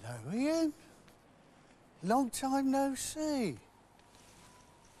 Hello, Ian. Long time no see.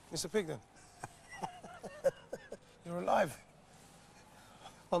 Mr. Pigden. You're alive.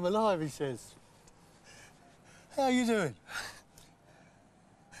 I'm alive, he says. How are you doing?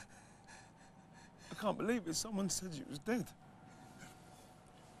 I can't believe it. Someone said you was dead.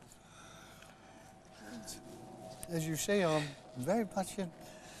 As you see, I'm very patient,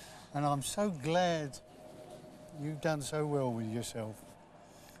 and I'm so glad you've done so well with yourself.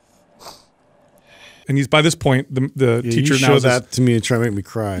 And he's by this point the teacher you now showed that to me and try to make me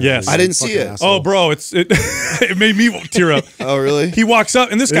cry. Yes, I didn't see it. Asshole. Oh, bro, it made me tear up. Oh, really? He walks up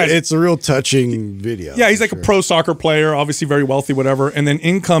and this guy. It's a real touching video. Yeah, he's like a pro soccer player, obviously very wealthy, whatever. And then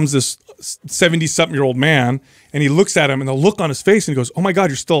in comes this 70-something-year-old man, and he looks at him, and the look on his face, and he goes, "Oh my God,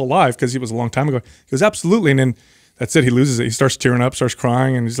 you're still alive," because it was a long time ago. He goes, "Absolutely," and then. That's it. He loses it. He starts tearing up, starts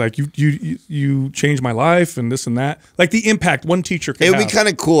crying, and he's like, "You changed my life," and this and that. Like the impact one teacher could have. It would be kind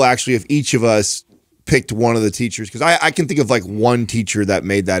of cool, actually, if each of us picked one of the teachers, because I can think of like one teacher that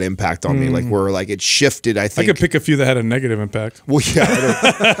made that impact on me, like where like it shifted. I think I could pick a few that had a negative impact. Well,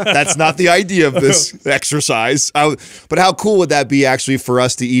 yeah, that's not the idea of this exercise. But how cool would that be actually for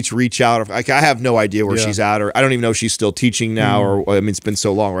us to each reach out? Like, I have no idea where she's at, or I don't even know if she's still teaching now, or I mean, it's been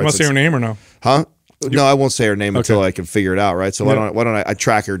so long, right? You want to say her name or no? Huh? No, I won't say her name until I can figure it out, right? So why don't I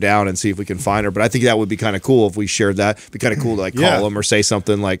track her down and see if we can find her? But I think that would be kind of cool if we shared that. It'd be kind of cool to like call them or say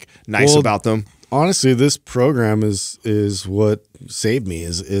something like nice about them. Honestly, this program is what saved me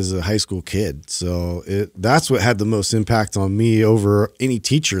as a high school kid. So that's what had the most impact on me over any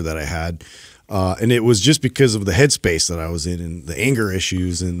teacher that I had. And it was just because of the headspace that I was in and the anger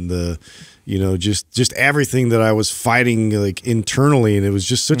issues and the, just everything that I was fighting like internally. And it was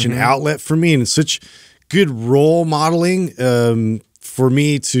just such an outlet for me and such good role modeling for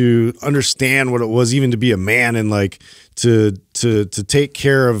me to understand what it was even to be a man and like to take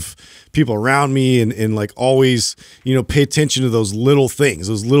care of people around me and like always, pay attention to those little things.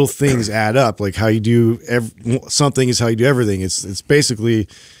 Those little things add up. Like how you do something is how you do everything. It's basically,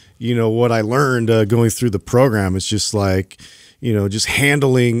 what I learned going through the program. It's just like, just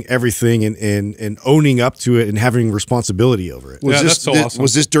handling everything and owning up to it and having responsibility over it. That's so awesome.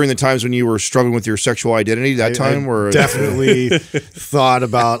 Was this during the times when you were struggling with your sexual identity? I definitely thought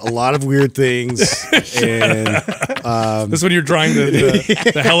about a lot of weird things. And this is when you're drawing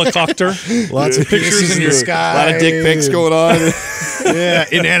the helicopter. Lots of pictures in your sky. A lot of dick pics going on. Yeah,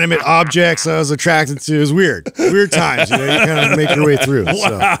 inanimate objects I was attracted to. It was weird. Weird times, you kind of make your way through. Wow.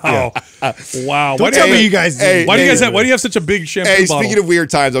 So, yeah. Wow. Don't tell me you guys did. Why do you have such a big shampoo bottle? Speaking of weird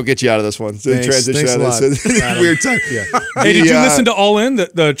times, I'll get you out of this one. So transition out of this. Weird time. Yeah. Hey, did you listen to All In?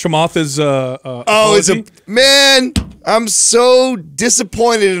 The Chamath's apology? Man, I'm so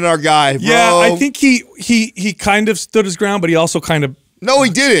disappointed in our guy, bro. Yeah, I think he kind of stood his ground, but he also kind of no,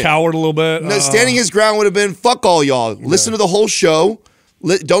 he didn't. Cowered a little bit. No, standing his ground would have been fuck all y'all. Listen to the whole show.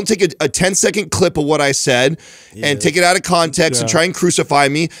 Don't take a 10-second clip of what I said and take it out of context and try and crucify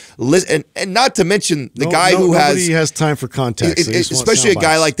me. And not to mention the guy who nobody has time for context, especially a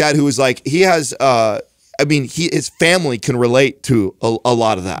guy like that who is like he has. I mean, his family can relate to a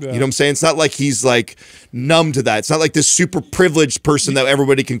lot of that. You know what I'm saying? It's not like he's like numb to that. It's not like this super privileged person that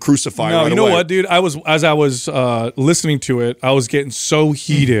everybody can crucify. No, right you know away. what, dude? As I was listening to it, I was getting so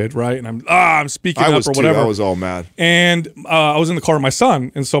heated, right? And I'm speaking up or whatever. I was all mad. And I was in the car with my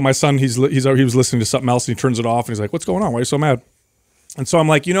son, and so my son he was listening to something else, and he turns it off, and he's like, "What's going on? Why are you so mad?" And so I'm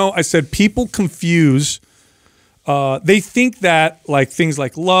like, I said, people confuse. They think that like things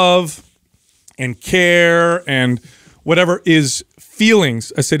like love and care and whatever is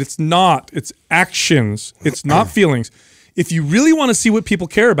feelings. I said, it's not. It's actions. It's not feelings. If you really want to see what people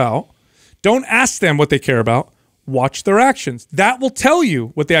care about, don't ask them what they care about. Watch their actions. That will tell you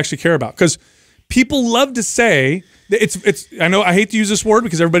what they actually care about. Because people love to say, I know I hate to use this word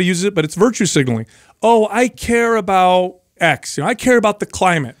because everybody uses it, but it's virtue signaling. Oh, I care about X. I care about the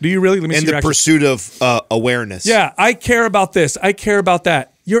climate. Do you really? Let me see your actions. Pursuit of awareness. Yeah, I care about this. I care about that.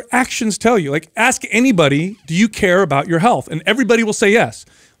 Your actions tell you. Like, ask anybody, do you care about your health? And everybody will say yes.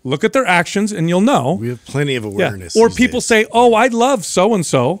 Look at their actions and you'll know. We have plenty of awareness. Yeah. Or people say, oh, I love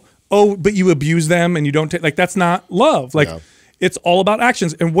so-and-so. Oh, but you abuse them and you don't take, like, that's not love. Like, it's all about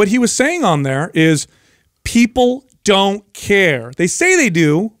actions. And what he was saying on there is people don't care. They say they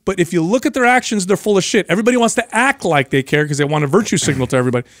do, but if you look at their actions, they're full of shit. Everybody wants to act like they care because they want a virtue signal to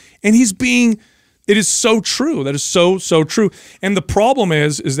everybody. And it is so true. That is so, so true. And the problem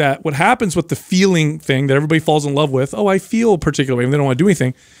is that what happens with the feeling thing that everybody falls in love with, oh, I feel a particular way and they don't want to do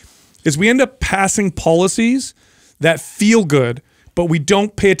anything, is we end up passing policies that feel good, but we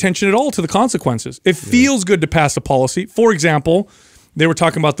don't pay attention at all to the consequences. It feels good to pass a policy. For example, they were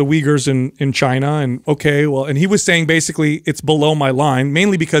talking about the Uyghurs in China, and okay, well, and he was saying basically it's below my line,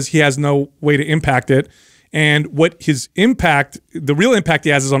 mainly because he has no way to impact it. And what his impact, the real impact he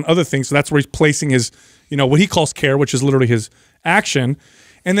has is on other things. So that's where he's placing his, what he calls care, which is literally his action.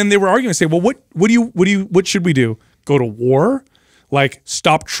 And then they were arguing and say, well, what should we do? Go to war? Like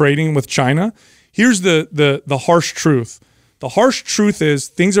stop trading with China? Here's the harsh truth. The harsh truth is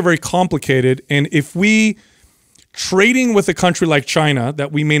things are very complicated. And if we trading with a country like China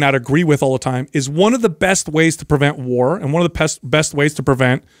that we may not agree with all the time is one of the best ways to prevent war and one of the best ways to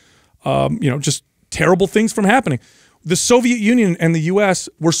prevent, just terrible things from happening. The Soviet Union and the U.S.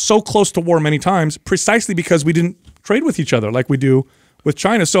 were so close to war many times precisely because we didn't trade with each other like we do with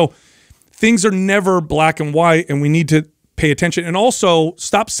China. So things are never black and white, and we need to pay attention. And also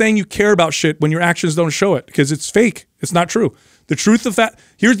stop saying you care about shit when your actions don't show it because it's fake. It's not true. The truth of that,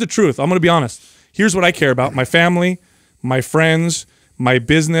 here's the truth. I'm going to be honest. Here's what I care about. My family, my friends, my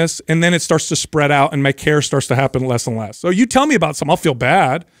business, and then it starts to spread out and my care starts to happen less and less. So you tell me about something, I'll feel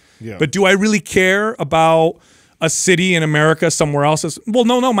bad. Yeah. But do I really care about a city in America somewhere else? Well,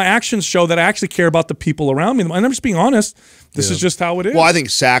 no. My actions show that I actually care about the people around me. And I'm just being honest. This is just how it is. Well, I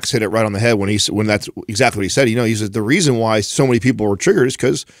think Sachs hit it right on the head when that's exactly what he said. He said the reason why so many people were triggered is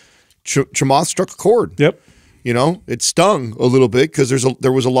because Chamath struck a chord. Yep. It stung a little bit because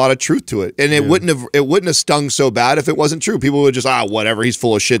there was a lot of truth to it, and it wouldn't have stung so bad if it wasn't true. People would just whatever, he's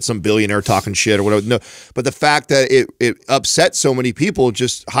full of shit, some billionaire talking shit or whatever. No, but the fact that it upset so many people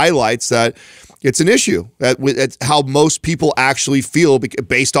just highlights that it's an issue. That's how most people actually feel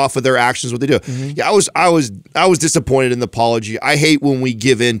based off of their actions, what they do. Mm-hmm. Yeah, I was disappointed in the apology. I hate when we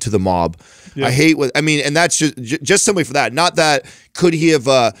give in to the mob. Yeah. I hate and that's just simply for that. Not that could he have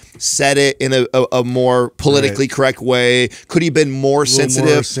said it in a more politically correct way? Could he have been more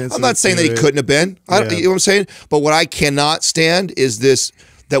sensitive? I'm not saying that he couldn't have been. You know what I'm saying? But what I cannot stand is this.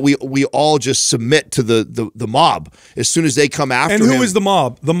 That we all just submit to the mob as soon as they come after him. And who is the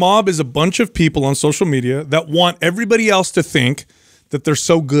mob? The mob is a bunch of people on social media that want everybody else to think that they're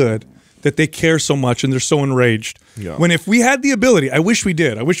so good, that they care so much, and they're so enraged. Yeah. When if we had the ability, I wish we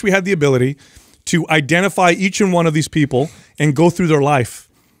did. I wish we had the ability to identify each and one of these people and go through their life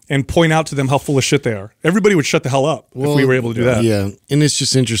and point out to them how full of shit they are. Everybody would shut the hell up if we were able to do that. Yeah, and it's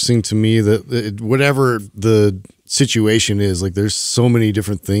just interesting to me that whatever the situation is, like there's so many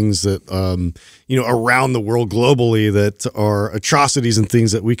different things that around the world globally that are atrocities and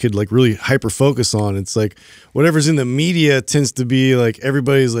things that we could like really hyper focus on. It's like whatever's in the media tends to be like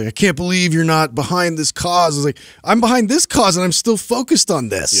everybody's like, I can't believe you're not behind this cause. It's like, I'm behind this cause and I'm still focused on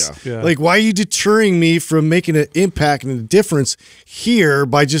this. Yeah. Like, why are you deterring me from making an impact and a difference here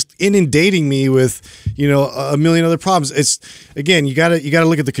by just inundating me with, a million other problems? It's, again, you gotta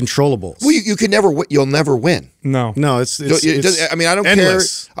look at the controllables. Well, you can never, you'll never win. No, it's I mean, I don't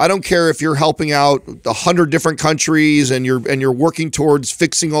endless. care. I don't care if you're helping out 100 different countries and you're working towards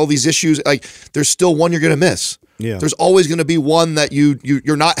fixing all these issues. Like, there's still one you're going to miss. Yeah. There's always going to be one that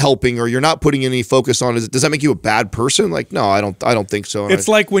you're not helping or you're not putting any focus on. Does that make you a bad person? Like, no, I don't think so. It's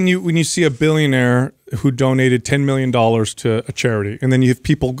like when you see a billionaire who donated $10 million to a charity, and then you have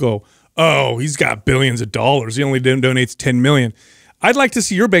people go, "Oh, he's got billions of dollars. He only donates $10 million." I'd like to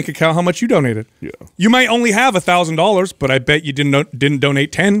see your bank account, how much you donated. Yeah. You might only have $1,000, but I bet you didn't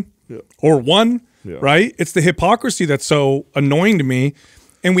donate 10 or 1, right? It's the hypocrisy that's so annoying to me.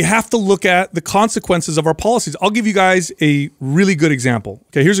 And we have to look at the consequences of our policies. I'll give you guys a really good example.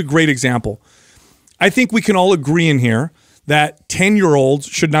 Okay, here's a great example. I think we can all agree in here that 10-year-olds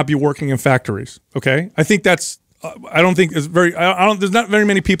should not be working in factories. Okay, I think that's. I don't think it's very. I don't. There's not very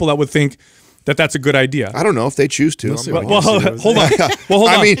many people that would think that that's a good idea. I don't know if they choose to. Well, hold on. Well, hold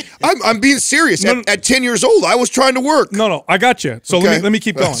on. I mean, I'm being serious. At 10 years old, I was trying to work. No, I got you. So Okay. let me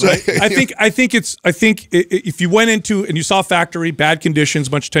keep going. Right? I think if you went into and you saw a factory, bad conditions, a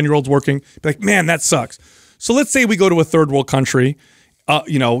bunch of 10-year-olds working, be like, man, that sucks. So let's say we go to a third world country.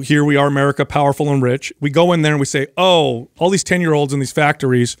 Here we are, America, powerful and rich. We go in there and we say, oh, all these 10-year-olds in these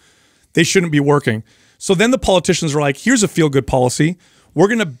factories, they shouldn't be working. So then the politicians are like, here's a feel-good policy. We're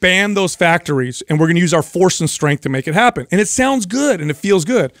going to ban those factories, and we're going to use our force and strength to make it happen. And it sounds good, and it feels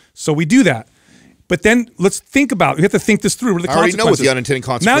good. So we do that. But then let's think about it. We have to think this through. What are the I already consequences? know what the unintended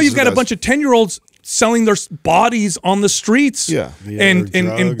consequences Now you've got a of bunch of 10-year-olds selling their bodies on the streets. And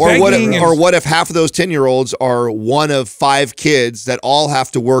begging. Or what if half of those 10-year-olds are one of 5 kids that all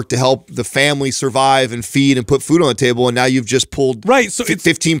have to work to help the family survive and feed and put food on the table, and now you've just pulled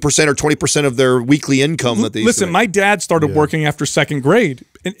 15% or 20% of their weekly income that they used to make. My dad started working after 2nd grade,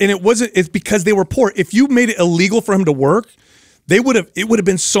 and it's because they were poor. If you made it illegal for him to work, it would have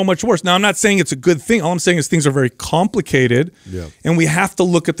been so much worse. Now, I'm not saying it's a good thing. All I'm saying is things are very complicated, and we have to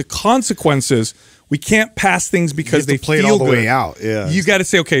look at the consequences. We can't pass things because they play it feel all the good. way out. Yeah, you got to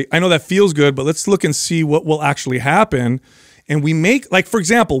say, okay, I know that feels good, but let's look and see what will actually happen. And we make, like, for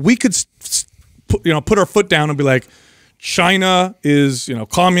example, we could put our foot down and be like, China is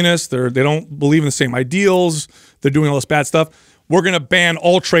communist. They don't believe in the same ideals. They're doing all this bad stuff. We're going to ban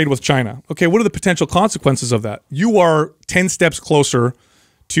all trade with China. Okay, what are the potential consequences of that? You are 10 steps closer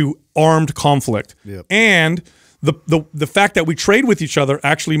to armed conflict. And the fact that we trade with each other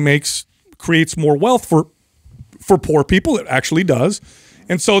actually creates more wealth for poor people. It actually does.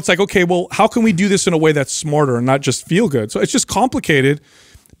 And so it's like, okay, well, how can we do this in a way that's smarter and not just feel good? So it's just complicated,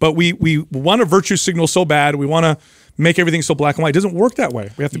 but we want a virtue signal so bad. We want to make everything so black and white. It doesn't work that way.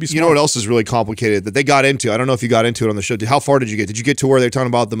 We have to be smart. You know what else is really complicated that they got into? I don't know if you got into it on the show. How far did you get? Did you get to where they're talking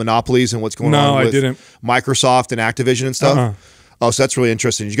about the monopolies and what's going on with I didn't. Microsoft and Activision and stuff? Oh, so that's really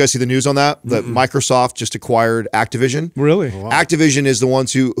interesting. Did you guys see the news on that? That Microsoft just acquired Activision? Really? Wow. Activision is the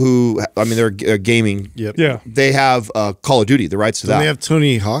ones who I mean, they're gaming. Yeah. They have Call of Duty, the rights to that. They have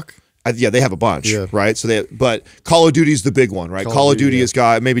Tony Hawk. Yeah, they have a bunch, right? So but Call of Duty is the big one, right? Call of Duty has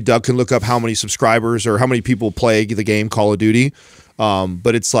got, maybe Doug can look up how many subscribers or how many people play the game Call of Duty.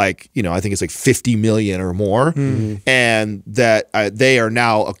 But it's like, I think it's like 50 million or more. And that they are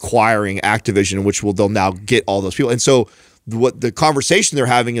now acquiring Activision, which they'll now get all those people. And so what the conversation they're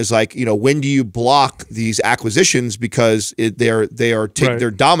having is like, when do you block these acquisitions because they're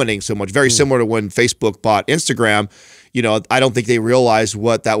dominating so much? Very similar to when Facebook bought Instagram. I don't think they realized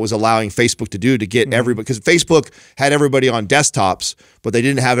what that was allowing Facebook to do to get everybody, because Facebook had everybody on desktops, but they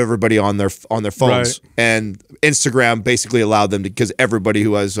didn't have everybody on their phones. Right. And Instagram basically allowed them to, because everybody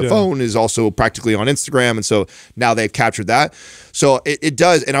who has a phone is also practically on Instagram, and so now they've captured that. So it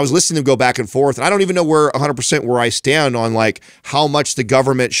does. And I was listening to them go back and forth, and I don't even know 100% where I stand on like how much the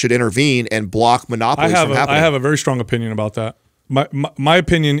government should intervene and block monopolies from happening. I have a very strong opinion about that. My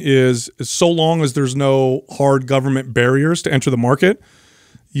opinion is so long as there's no hard government barriers to enter the market,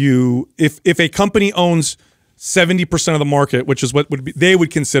 if a company owns 70% of the market, which is what they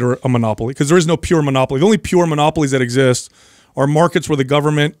would consider a monopoly, because there is no pure monopoly. The only pure monopolies that exist are markets where the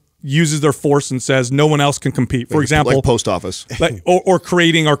government uses their force and says no one else can compete. For example, like post office, or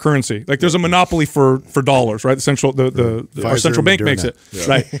creating our currency. Like there's a monopoly for dollars, right? Our central bank makes it,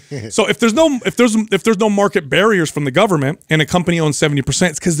 right? So if there's no market barriers from the government and a company owns 70%,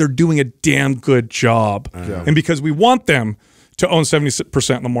 it's because they're doing a damn good job, and because we want them to own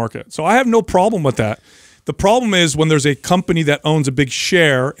 70% in the market. So I have no problem with that. The problem is when there's a company that owns a big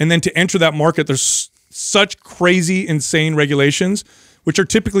share, and then to enter that market, there's such crazy, insane regulations, which are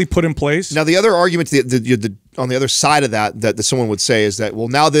typically put in place. Now, the other argument on the other side of that someone would say is that, well,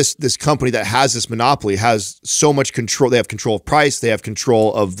 now this company that has this monopoly has so much control. They have control of price. They have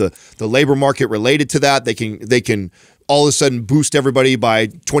control of the labor market related to that. They can all of a sudden boost everybody by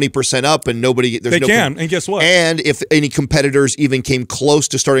 20% up, and and guess what? And if any competitors even came close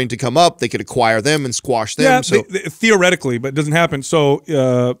to starting to come up, they could acquire them and squash them. Yeah, theoretically, but it doesn't happen. So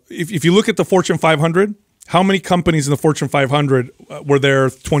if you look at the Fortune 500, how many companies in the Fortune 500 were there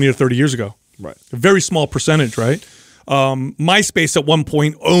 20 or 30 years ago? Right. A very small percentage, right? MySpace at one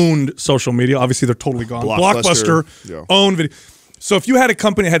point owned social media. Obviously, they're totally gone. Blockbuster owned video. So if you had a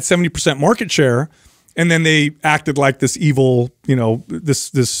company that had 70% market share, and then they acted like this evil,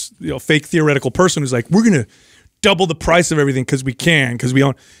 this fake theoretical person who's like, we're going to double the price of everything because we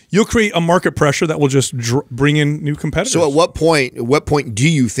own. You'll create a market pressure that will just bring in new competitors. So at what point do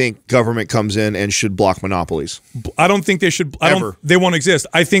you think government comes in and should block monopolies? I don't think they should. They won't exist.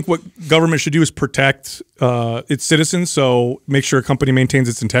 I think what government should do is protect its citizens. So make sure a company maintains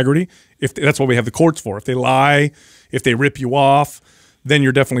its integrity. That's what we have the courts for. If they lie, if they rip you off, then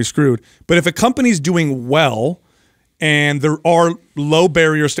you're definitely screwed. But if a company's doing well and there are low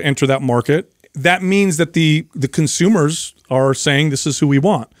barriers to enter that market, that means that the consumers are saying this is who we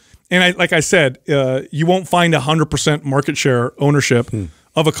want. And like I said, you won't find 100% market share ownership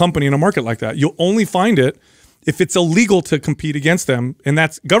of a company in a market like that. You'll only find it if it's illegal to compete against them, and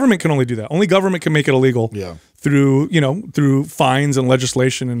government can only do that. Only government can make it illegal through fines and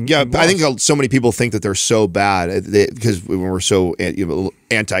legislation and laws. I think so many people think that they're so bad because we're so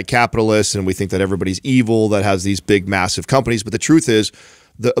anti-capitalist and we think that everybody's evil that has these big massive companies. But the truth is,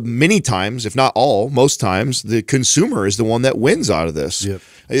 many times, if not all, most times, the consumer is the one that wins out of this. Yep.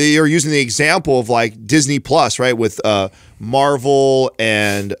 You're using the example of like Disney Plus, right, with Marvel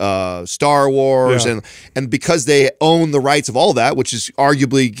and Star Wars, and because they own the rights of all that, which is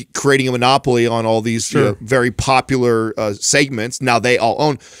arguably creating a monopoly on all these very popular segments. Now they all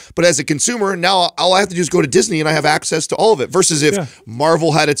own, but as a consumer, now all I have to do is go to Disney and I have access to all of it. Versus if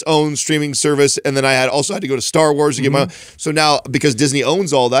Marvel had its own streaming service, and then I also had to go to Star Wars to get my. So now because Disney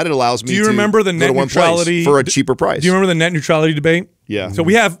owns all that, it allows me. Do you remember the net neutrality for a cheaper price? Do you remember the net neutrality debate? Yeah. So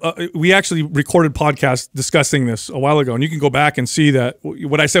we actually recorded podcasts discussing this a while ago, and you can go back and see that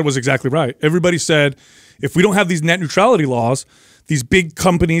what I said was exactly right. Everybody said if we don't have these net neutrality laws, these big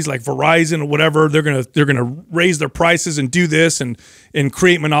companies like Verizon or whatever, they're gonna raise their prices and do this and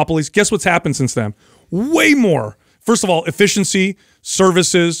create monopolies. Guess what's happened since then? Way more. First of all, efficiency,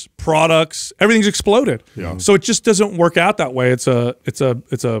 services, products, everything's exploded. Yeah. So it just doesn't work out that way. It's a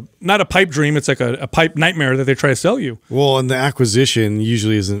not a pipe dream. It's like a pipe nightmare that they try to sell you. Well, and the acquisition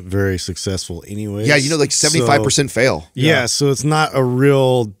usually isn't very successful anyway. Yeah, like 75% fail. Yeah, so it's not a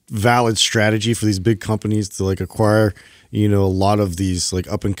real valid strategy for these big companies to like acquire a lot of these like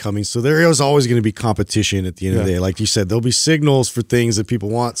up and coming. So there is always going to be competition at the end of the day. Like you said, there'll be signals for things that people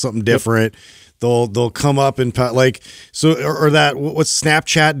want, something different. Yep. They'll come up and what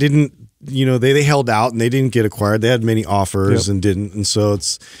Snapchat didn't, they held out and they didn't get acquired. They had many offers and didn't. And so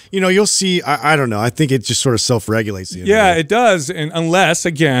it's, you'll see, I don't know. I think it just sort of self-regulates. Yeah, it does. And unless,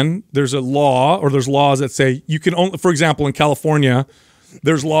 again, there's a law or there's laws that say you can only, for example, in California,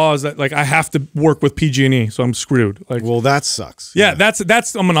 there's laws that like I have to work with PG&E, so I'm screwed. Like, well, that sucks. Yeah, that's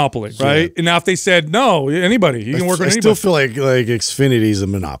a monopoly, right? Yeah. And now if they said no, anybody you can work with anybody. I still feel like Xfinity is a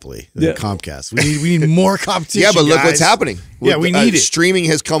monopoly. Comcast. We need more competition. Yeah, but look what's happening. Yeah, we need it. Streaming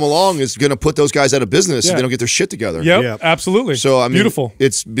has come along, is going to put those guys out of business if they don't get their shit together. Yep, absolutely. So I mean, beautiful.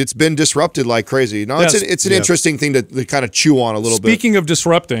 It's been disrupted like crazy. No, it's an interesting thing to kind of chew on a little bit. Speaking of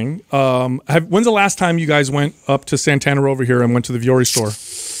disrupting, when's the last time you guys went up to Santana Row over here and went to the Vuori store?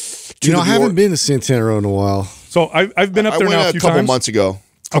 I haven't been to Santana Row in a while. So I've been up there now a few times. A couple months ago.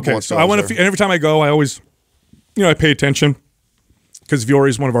 Okay, so I went and every time I go, I always, I pay attention because Vuori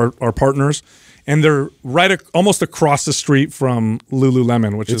is one of our partners, and they're almost across the street from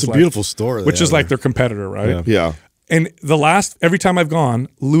Lululemon, which is a beautiful store, which is like their competitor, right? Yeah. And every time I've gone,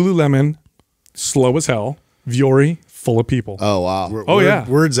 Lululemon, slow as hell, Vuori, full of people. Oh wow.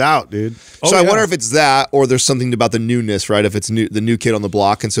 Words out, dude. So I wonder if it's that, or there's something about the newness, right? If it's the new kid on the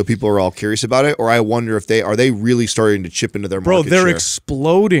block, and so people are all curious about it, or I wonder if they really starting to chip into their market they're share?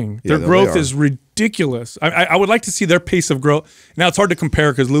 Exploding. Yeah, their growth is ridiculous. I would like to see their pace of growth. Now it's hard to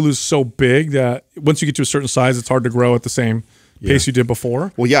compare because Lulu's so big that once you get to a certain size, it's hard to grow at the same pace you did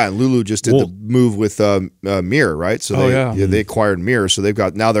before. Well, yeah, and Lulu just did the move with Mirror, right? So they acquired Mirror, so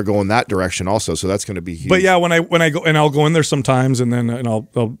now they're going that direction also. So that's going to be huge. But yeah, when I go, and I'll go in there sometimes, and then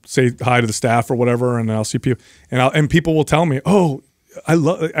I'll say hi to the staff or whatever, and I'll see people, and people will tell me, oh,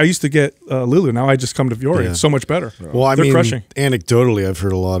 I used to get Lulu. Now I just come to Vuori. It's so much better. Well, I mean, anecdotally, I've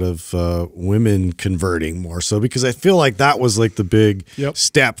heard a lot of women converting more so because I feel like that was like the big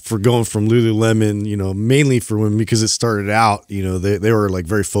step for going from Lululemon, you know, mainly for women because it started out, you know, they were like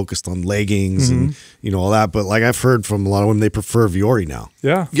very focused on leggings and, you know, all that. But like I've heard from a lot of women, they prefer Vuori now.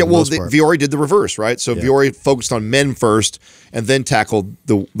 Yeah. Yeah. Well, Vuori did the reverse, right? So Vuori focused on men first and then tackled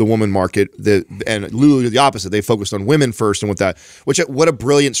the woman market. And Lulu did the opposite. They focused on women first and with that, what a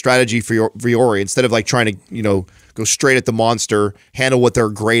brilliant strategy for Vuori. Instead of like trying to, you know, go straight at the monster, handle what they're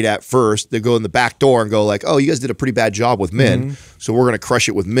great at first, they go in the back door and go like, oh, you guys did a pretty bad job with men, so we're going to crush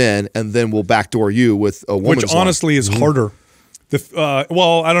it with men, and then we'll backdoor you with a woman's Which honestly is harder.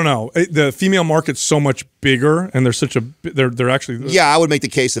 Well, I don't know. The female market's so much bigger, and they're actually I would make the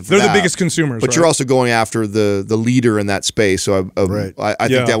case that they're the biggest consumers. But you're also going after the leader in that space. So I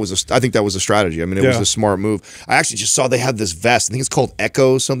think that was a strategy. I mean, it was a smart move. I actually just saw they had this vest. I think it's called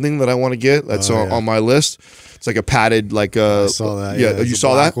Echo something that I want to get. That's on my list. It's like a padded, like I saw that. Yeah, you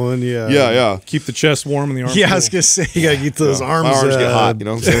saw that one. Yeah, yeah. Keep the chest warm and the arms. Yeah, I was gonna say you gotta keep those arms. My arms get hot. You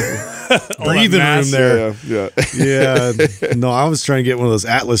know what I'm saying? Breathing room there. Yeah. No, I was trying to get one of those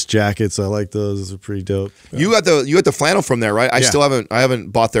Atlas jackets. I like those. Those are pretty dope. You got the flannel from there, right? I still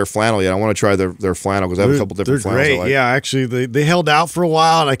haven't bought their flannel yet. I want to try their flannel because I have a couple different flannels. They're great. Yeah, actually, they held out for a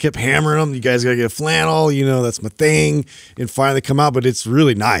while, and I kept hammering them. You guys gotta get a flannel. You know, that's my thing. And finally come out, but it's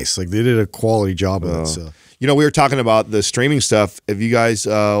really nice. Like they did a quality job of it. So. You know, we were talking about the streaming stuff. If you guys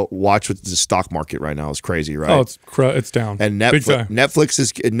watch what the stock market right now is crazy, right? Oh, it's down. And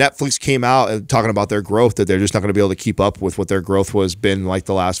Netflix came out talking about their growth, that they're just not going to be able to keep up with what their growth was been like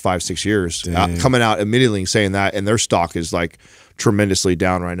the last 5-6 years. Coming out immediately saying that, and their stock is like tremendously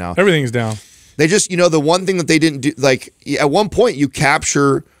down right now. Everything's down. They just, you know, the one thing that they didn't do, like at one point you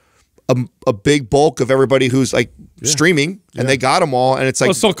capture a big bulk of everybody who's like streaming, and they got them all, and it's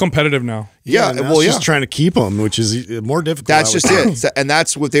like it's so competitive now. Just trying to keep them, which is more difficult. That's just it, and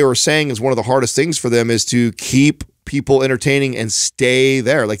that's what they were saying is one of the hardest things for them is to keep people entertaining and stay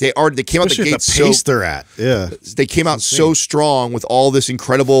there. Like they came out the gate the pace they're at. Yeah, they came out so strong with all this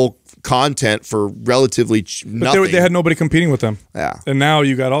incredible content for relatively nothing. They had nobody competing with them. Yeah, and now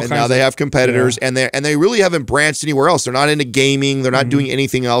you got all kinds. Now they have competitors, and they really haven't branched anywhere else. They're not into gaming. They're not doing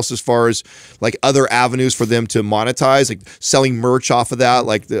anything else as far as like other avenues for them to monetize, like selling merch off of that.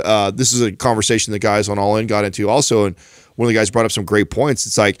 Like this is a conversation the guys on All In got into also, and one of the guys brought up some great points.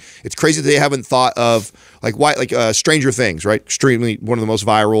 It's like it's crazy that they haven't thought of like why Stranger Things, right? Extremely one of the most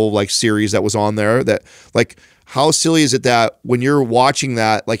viral like series that was on there. That like. How silly is it that when you're watching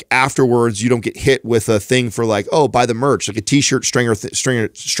that, like afterwards, you don't get hit with a thing for like, oh, buy the merch, like a T-shirt, Stranger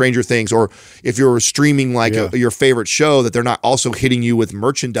Things, or if you're streaming like your favorite show, that they're not also hitting you with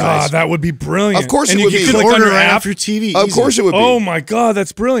merchandise. God, that would be brilliant. Of course, and it would be. Click on your app your TV. Of course, it would be. Oh my God,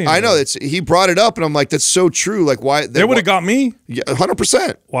 that's brilliant. I know. He brought it up, and I'm like, that's so true. Like, why? They would have got me. Yeah,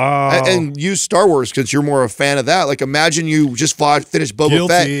 100%. Wow. And use Star Wars because you're more a fan of that. Like, imagine you just finished Boba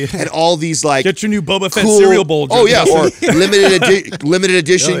Fett and all these like get your new Boba Fett cereal bowl. Oh yeah, or limited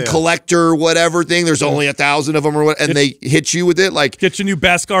edition collector whatever thing. There's only 1,000 of them or what, and they hit you with it like get your new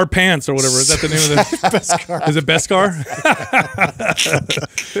Beskar pants or whatever. Is that the name of the Beskar? Is it Beskar?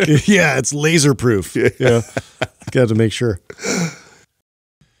 Yeah, it's laser proof. Yeah, got to make sure.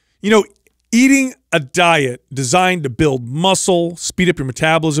 You know, eating a diet designed to build muscle, speed up your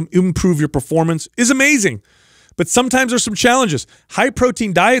metabolism, improve your performance is amazing. But sometimes there's some challenges. High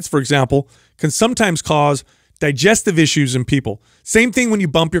protein diets, for example, can sometimes cause digestive issues in people. Same thing when you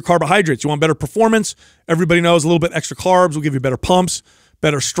bump your carbohydrates. You want better performance. Everybody knows a little bit extra carbs will give you better pumps,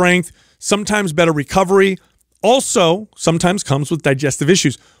 better strength, sometimes better recovery. Also, sometimes comes with digestive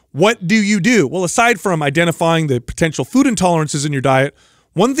issues. What do you do? Well, aside from identifying the potential food intolerances in your diet,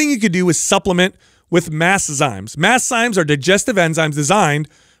 one thing you could do is supplement with masszymes. Masszymes are digestive enzymes designed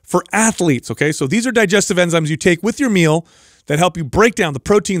for athletes, okay? So these are digestive enzymes you take with your meal that help you break down the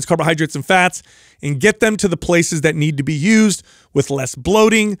proteins, carbohydrates, and fats and get them to the places that need to be used with less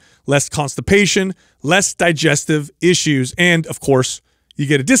bloating, less constipation, less digestive issues. And, of course, you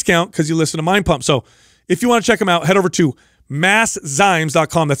get a discount because you listen to Mind Pump. So If you want to check them out, head over to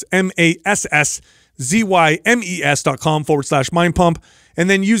masszymes.com. That's masszymes.com/mind pump. And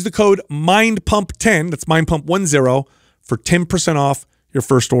then use the code MINDPUMP10, that's MINDPUMP10, for 10% off your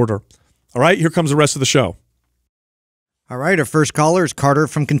first order. All right, here comes the rest of the show. All right, our first caller is Carter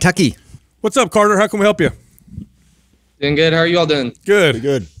from Kentucky. What's up, Carter? How can we help you? Doing good. How are you all doing? Good. Pretty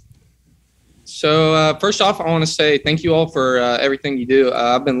good. So first off, I want to say thank you all for everything you do.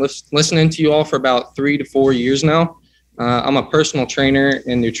 I've been listening to you all for about 3 to 4 years now. I'm a personal trainer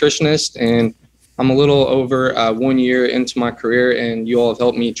and nutritionist, and I'm a little over 1 year into my career, and you all have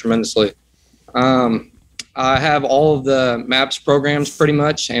helped me tremendously. I have all of the MAPS programs pretty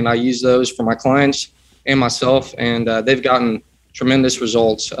much, and I use those for my clients and myself, and they've gotten tremendous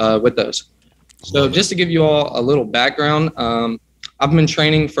results with those. So just to give you all a little background, I've been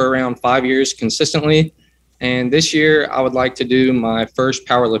training for around 5 years consistently, and this year I would like to do my first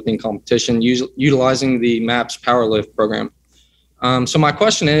powerlifting competition utilizing the MAPS Powerlift program. So my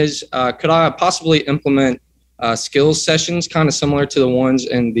question is, could I possibly implement skills sessions kind of similar to the ones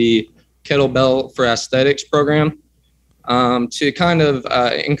in the Kettlebell for Aesthetics program to kind of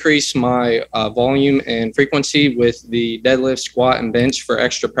increase my volume and frequency with the deadlift, squat, and bench for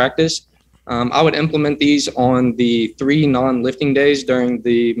extra practice? I would implement these on the 3 non-lifting days during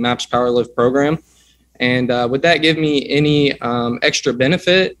the MAPS Powerlift program. And would that give me any extra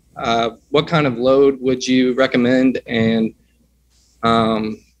benefit? What kind of load would you recommend? And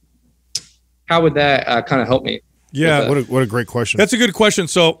how would that kind of help me? Yeah. What a great question. That's a good question.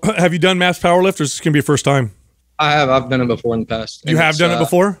 So have you done MAPS Powerlift, or is this going to be your first time? I have. I've done it before in the past. You have done it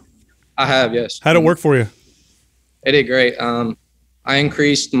before? I have, yes. How'd it work for you? It did great. I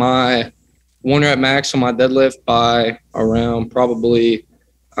increased my 1 rep max on my deadlift by around probably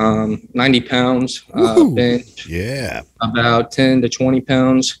 90 pounds, bench about 10 to 20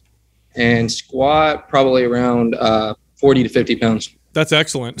 pounds, and squat probably around 40 to 50 pounds. That's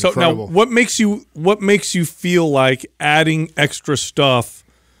excellent. Incredible. So now what makes you feel like adding extra stuff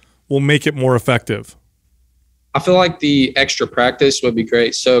will make it more effective? I feel like the extra practice would be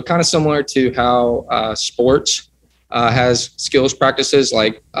great. So kind of similar to how sports has skills practices.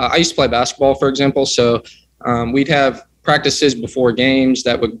 Like I used to play basketball, for example. So we'd have practices before games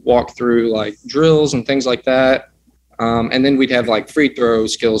that would walk through like drills and things like that. And then we'd have like free throw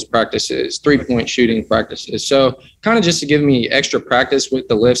skills practices, 3-point shooting practices. So kind of just to give me extra practice with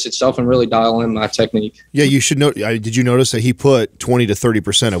the lifts itself and really dial in my technique. Yeah, you should know. Did you notice that he put 20 to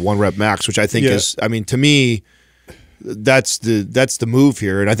 30% of 1 rep max, which I think is, I mean, to me, that's the move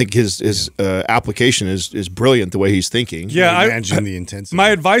here, and I think his application is brilliant the way he's thinking. Yeah, I imagine the intensity. My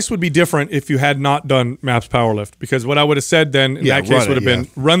advice would be different if you had not done MAPS Powerlift, because what I would have said then in that case would have been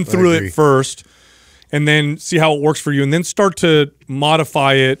run through it first, and then see how it works for you, and then start to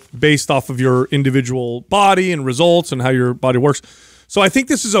modify it based off of your individual body and results and how your body works. So I think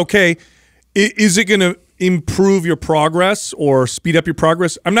this is okay. Is it going to improve your progress or speed up your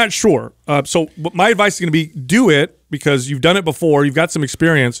progress? I'm not sure. So my advice is going to be do it because you've done it before, you've got some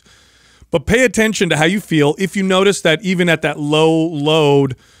experience, but pay attention to how you feel. If you notice that even at that low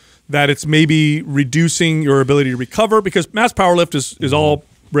load that it's maybe reducing your ability to recover, because MAPS Powerlift is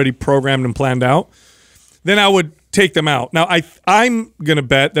already programmed and planned out, then I would take them out. Now, I'm going to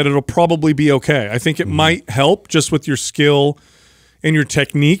bet that it'll probably be okay. I think it might help just with your skill and your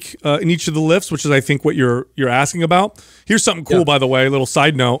technique in each of the lifts, which is, I think, what you're asking about. Here's something cool, by the way, a little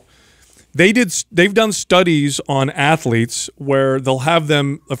side note. They've done studies on athletes where they'll have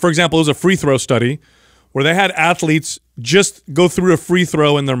them, for example, it was a free throw study where they had athletes just go through a free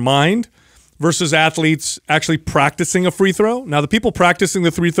throw in their mind versus athletes actually practicing a free throw. Now, the people practicing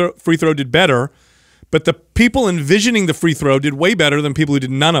the free throw did better, but the people envisioning the free throw did way better than people who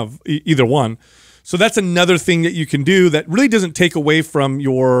did none of either one. So that's another thing that you can do that really doesn't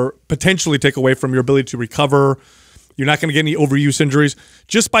potentially take away from your ability to recover. You're not going to get any overuse injuries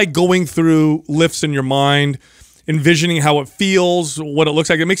just by going through lifts in your mind, envisioning how it feels, what it looks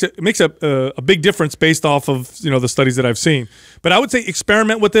like. It makes a big difference based off of the studies that I've seen. But I would say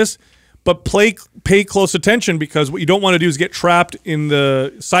experiment with this, but pay close attention, because what you don't want to do is get trapped in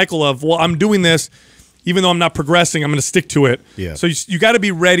the cycle of, well, I'm doing this, even though I'm not progressing, I'm going to stick to it. Yeah. So you got to be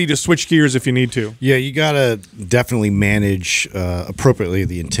ready to switch gears if you need to. Yeah, you got to definitely manage appropriately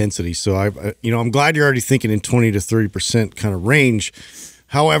the intensity. So I'm glad you're already thinking in 20 to 30% kind of range.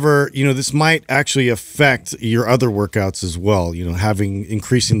 However, this might actually affect your other workouts as well.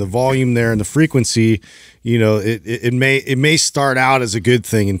 Increasing the volume there and the frequency, it may start out as a good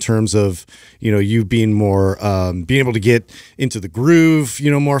thing in terms of, you being more, being able to get into the groove,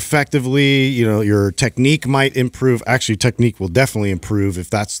 more effectively. Your technique might improve. Actually, technique will definitely improve if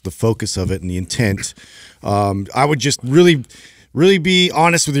that's the focus of it and the intent. I would just really be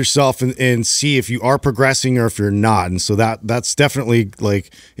honest with yourself and see if you are progressing or if you're not. And so that's definitely,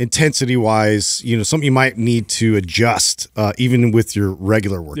 like, intensity wise, something you might need to adjust even with your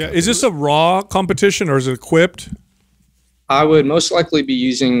regular workout. Yeah. Is this a raw competition or is it equipped? I would most likely be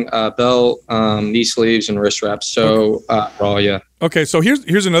using belt, knee sleeves, and wrist wraps. So raw, yeah. Okay, so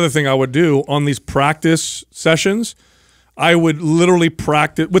here's another thing I would do on these practice sessions. I would literally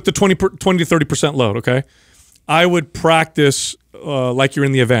practice with the 20 to 30% load, okay? I would practice like you're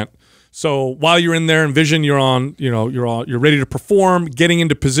in the event. So while you're in there, envision you're on, you're ready to perform, getting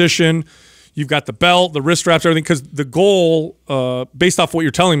into position. You've got the belt, the wrist wraps, everything. Because the goal, based off what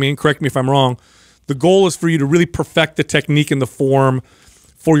you're telling me, and correct me if I'm wrong, the goal is for you to really perfect the technique and the form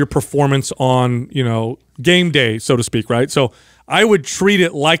for your performance on, game day, so to speak, right? So I would treat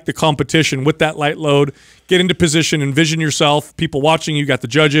it like the competition with that light load. Get into position, envision yourself, people watching you, got the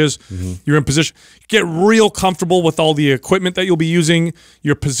judges, you're in position. Get real comfortable with all the equipment that you'll be using,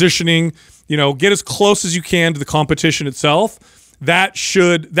 your positioning, get as close as you can to the competition itself. That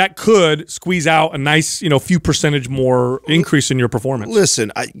could squeeze out a nice, few percentage more increase in your performance.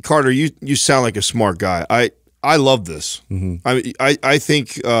 Listen, Carter, you sound like a smart guy. I love this. I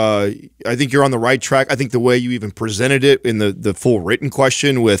think you're on the right track. I think the way you even presented it in the full written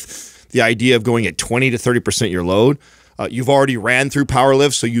question with the idea of going at 20 to 30% your load, you've already ran through power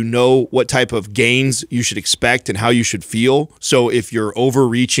lifts, so you know what type of gains you should expect and how you should feel. So if you're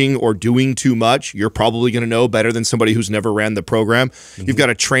overreaching or doing too much, you're probably going to know better than somebody who's never ran the program. You've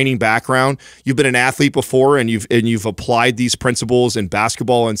got a training background. You've been an athlete before, and you've applied these principles in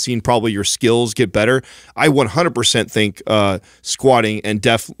basketball and seen probably your skills get better. I 100% think squatting and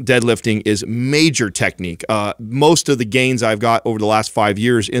deadlifting is major technique. Most of the gains I've got over the last 5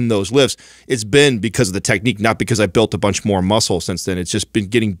 years in those lifts, it's been because of the technique, not because I built a bunch more muscle since then. It's just been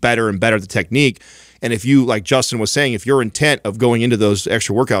getting better and better at the technique. And if you, like Justin was saying, if your intent of going into those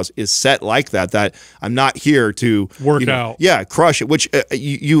extra workouts is set like that I'm not here to work out, crush it, which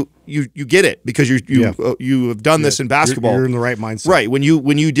you get it because you have done this in basketball. You're in the right mindset, right? When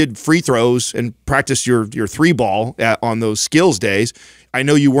you did free throws and practiced your three ball on those skills days, I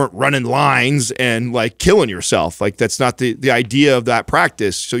know you weren't running lines and like killing yourself. Like that's not the idea of that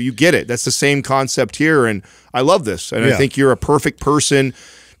practice. So you get it. That's the same concept here, and I love this. And I think you're a perfect person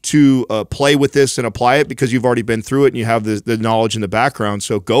to play with this and apply it because you've already been through it and you have the knowledge and the background.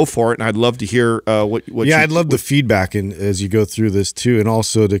 So go for it. And I'd love to hear what. I'd love the feedback as you go through this too, and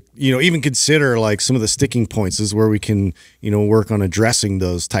also to even consider like some of the sticking points is where we can work on addressing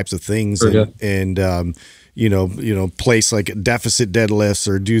those types of things and place like deficit deadlifts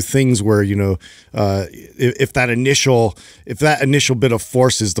or do things where if that initial bit of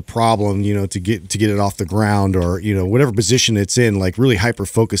force is the problem, to get it off the ground or whatever position it's in, like really hyper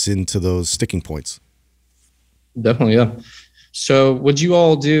focus into those sticking points. Definitely, yeah. So would you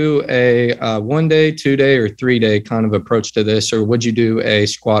all do a 1 day, 2 day, or 3 day kind of approach to this, or would you do a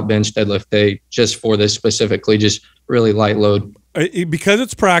squat, bench, deadlift day just for this specifically, just really light load? Because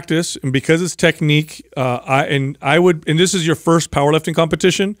it's practice and because it's technique, and this is your first powerlifting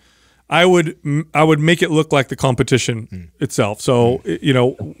competition, I would make it look like the competition itself. So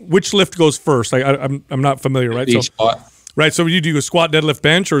which lift goes first? I'm not familiar, right? Squat. Right. So you do a squat, deadlift,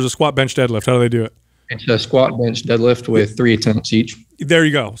 bench, or is a squat, bench, deadlift? How do they do it? It's a squat, bench, deadlift with 3 attempts each. There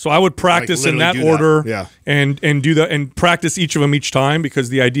you go. So I would practice in that order, and do that and practice each of them each time because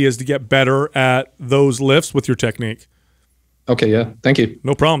the idea is to get better at those lifts with your technique. Okay, yeah. Thank you.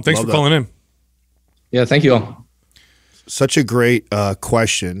 No problem. Thanks for calling in. Yeah, thank you all. Such a great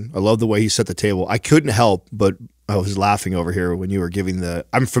question. I love the way he set the table. I couldn't help but I was laughing over here when you were giving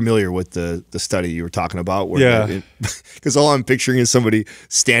I'm familiar with the study you were talking about. Where because all I'm picturing is somebody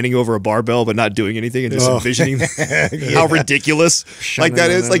standing over a barbell but not doing anything and just envisioning how ridiculous like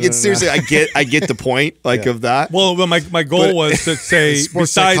that is. Like it's seriously, I get the point of that. Well, my goal was to say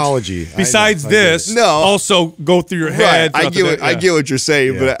besides this, also go through your head. Right. I get what you're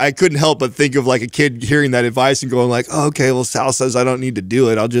saying, but I couldn't help but think of like a kid hearing that advice and going like, oh, okay, well, Sal says I don't need to do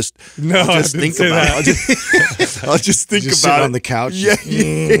it. I'll just think about it. I'll just think Just about sit it on the couch. Yeah,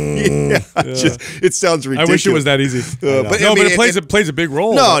 It sounds ridiculous. I wish it was that easy. But it plays a big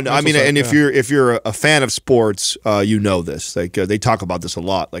role. No, That I mean, mental and side, if you're a fan of sports, you know this. Like they talk about this a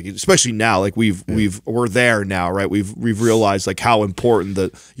lot. Like especially now, like we're there now, right? We've realized like how important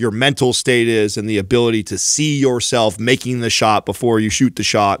your mental state is and the ability to see yourself making the shot before you shoot the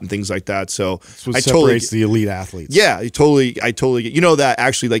shot and things like that. So That's what I separates the elite athletes. Yeah, I totally get. You know that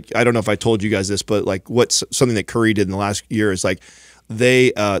actually, like I don't know if I told you guys this, but like what's something that Curry did in the last year is like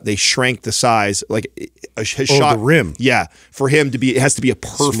they shrank the size, like his shot, the rim. Yeah, for him to be, it has to be a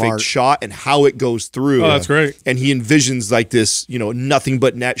perfect Smart. shot and how it goes through. Oh, that's great. And he envisions like this, nothing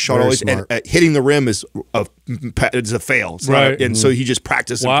but net shot Very always, smart. and hitting the rim is a fail, it's Right. and so he just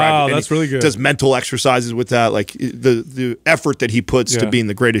practices. Wow, and practices, and that's he really good. Does mental exercises with that, like the effort that he puts to Yeah. being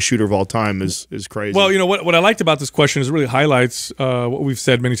the greatest shooter of all time is crazy. Well, what I liked about this question is it really highlights what we've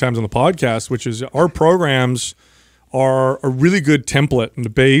said many times on the podcast, which is our programs are a really good template and the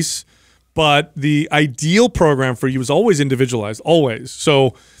base, but the ideal program for you is always individualized, always.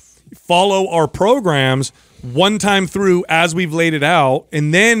 So follow our programs one time through as we've laid it out,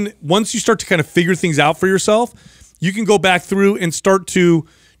 and then once you start to kind of figure things out for yourself, you can go back through and start to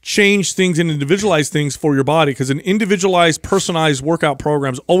change things and individualize things for your body, because an individualized, personalized workout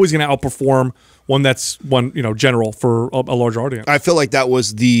program is always going to outperform one that's general for a large audience. I feel like that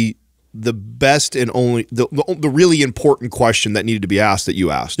was the best and only the really important question that needed to be asked that you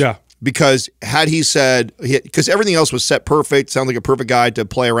asked. Yeah. Because had he said, because everything else was set perfect, sounds like a perfect guy to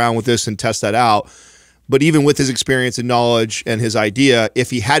play around with this and test that out. But even with his experience and knowledge and his idea, if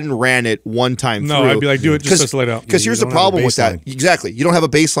he hadn't ran it one time through, I'd be like, do it just as laid out. Because here's the problem with that. Exactly. You don't have a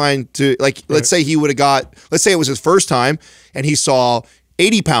baseline to, like, let's say he would have got, let's say it was his first time and he saw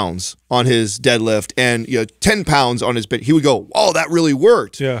 80 pounds on his deadlift and 10 pounds on his bench, he would go, oh, that really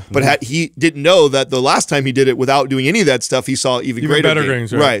worked. Yeah. But he didn't know that the last time he did it without doing any of that stuff, he saw even greater better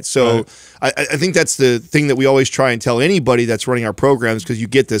gains. gains. Right. So I think that's the thing that we always try and tell anybody that's running our programs, because you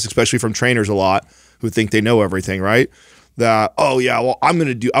get this, especially from trainers a lot who think they know everything, right? That, oh yeah, well, I'm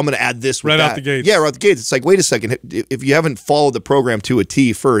gonna add this with right that. out the gates. Yeah, right out the gates. It's like, wait a second, if you haven't followed the program to a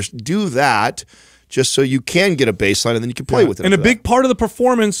T first, do that just so you can get a baseline and then you can play with it. And a big part of the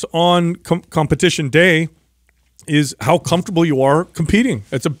performance on competition day is how comfortable you are competing.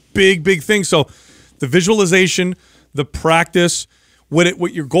 It's a big, big thing. So the visualization, the practice,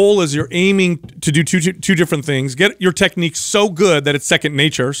 what your goal is, you're aiming to do two different things. Get your technique so good that it's second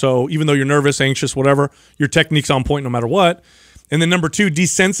nature. So even though you're nervous, anxious, whatever, your technique's on point no matter what. And then number two,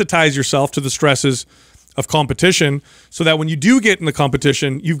 desensitize yourself to the stresses of competition so that when you do get in the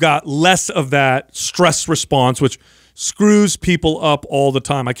competition, you've got less of that stress response, which screws people up all the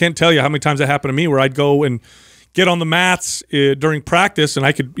time. I can't tell you how many times that happened to me where I'd go and get on the mats during practice and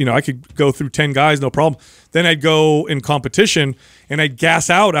I could go through 10 guys, no problem. Then I'd go in competition and I'd gas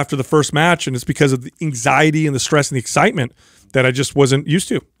out after the first match, and it's because of the anxiety and the stress and the excitement that I just wasn't used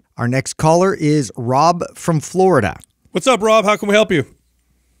to. Our next caller is Rob from Florida. What's up, Rob? How can we help you?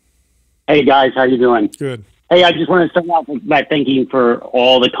 Hey guys, how you doing? Good. Hey, I just want to start off by thanking for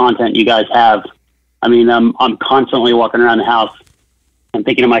all the content you guys have. I mean, I'm constantly walking around the house and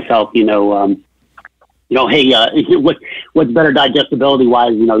thinking to myself, hey, what's better digestibility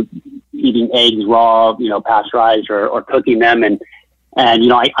wise? Eating eggs raw, pasteurized or cooking them, and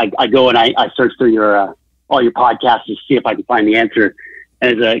I go and I search through all your podcasts to see if I can find the answer.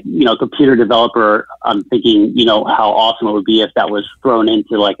 As a computer developer, I'm thinking how awesome it would be if that was thrown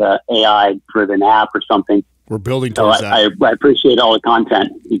into like a AI driven app or something. We're building towards that. I appreciate all the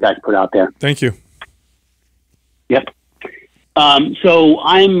content you guys put out there. Thank you. Yep. So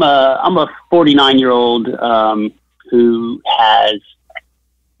I'm a 49-year-old who has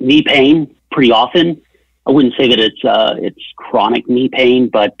knee pain pretty often. I wouldn't say that it's chronic knee pain,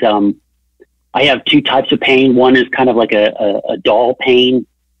 but I have two types of pain. One is kind of like a dull pain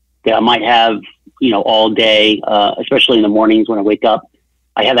that I might have, all day, especially in the mornings when I wake up.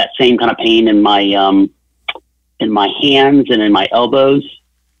 I have that same kind of pain in my hands and in my elbows.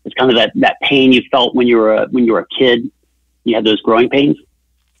 It's kind of that pain you felt when you were a kid. You had those growing pains.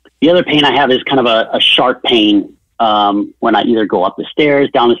 The other pain I have is kind of a sharp pain when I either go up the stairs,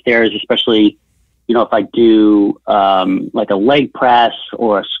 down the stairs, especially, if I do like a leg press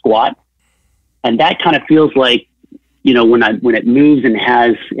or a squat. And that kind of feels like, when it moves and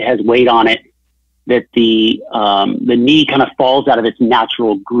has weight on it, that the knee kind of falls out of its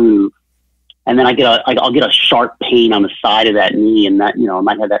natural groove. And then I'll get a sharp pain on the side of that knee, and that, I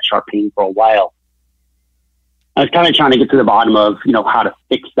might have that sharp pain for a while. I was kind of trying to get to the bottom of, how to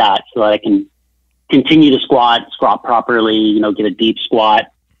fix that so that I can continue to squat properly, get a deep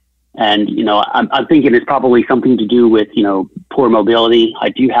squat, And, I'm thinking it's probably something to do with, poor mobility. I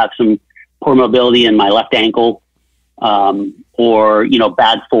do have some poor mobility in my left ankle, or,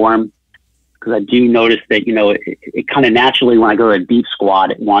 bad form. Because I do notice that, it kind of naturally, when I go to a deep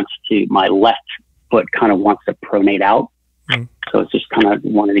squat, my left foot kind of wants to pronate out. So it's just kind of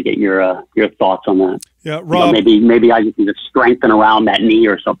wanted to get your thoughts on that. Yeah, Rob. Maybe I just need to strengthen around that knee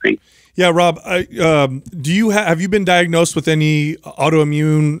or something. Yeah, Rob. Have you been diagnosed with any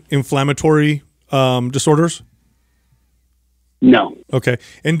autoimmune inflammatory disorders? No. Okay.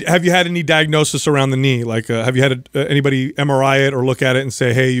 And have you had any diagnosis around the knee? Like, have you had anybody MRI it or look at it and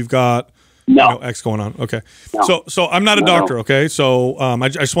say, "Hey, you've got X going on"? Okay. No. So I'm not a doctor. Okay. So I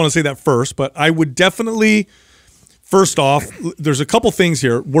just want to say that first, but I would definitely. First off, there's a couple things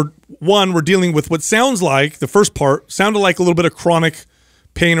here. We're dealing with what sounds like, the first part sounded like a little bit of chronic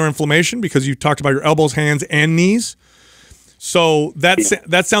pain or inflammation because you talked about your elbows, hands, and knees. So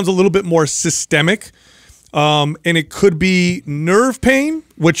that sounds a little bit more systemic, and it could be nerve pain,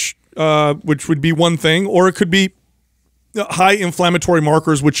 which would be one thing, or it could be high inflammatory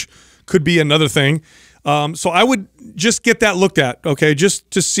markers, which could be another thing. So I would just get that looked at, okay,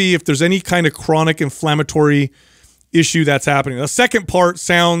 just to see if there's any kind of chronic inflammatory issue that's happening. The second part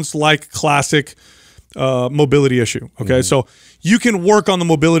sounds like classic mobility issue. Okay, so you can work on the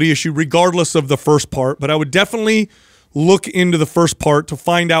mobility issue regardless of the first part, but I would definitely look into the first part to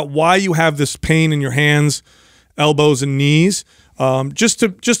find out why you have this pain in your hands, elbows, and knees. Just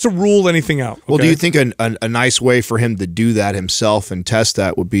to rule anything out. Okay? Well, do you think a nice way for him to do that himself and test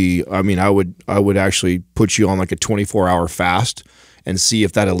that would be? I mean, I would actually put you on like a 24-hour fast and see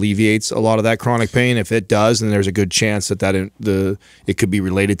if that alleviates a lot of that chronic pain. If it does, then there's a good chance that it could be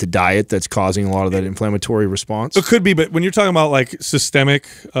related to diet that's causing a lot of that inflammatory response. It could be, but when you're talking about like systemic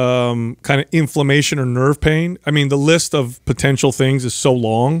kind of inflammation or nerve pain, I mean, the list of potential things is so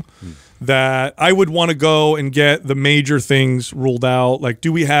long that I would want to go and get the major things ruled out. Like,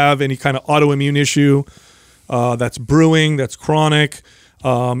 do we have any kind of autoimmune issue that's brewing, that's chronic?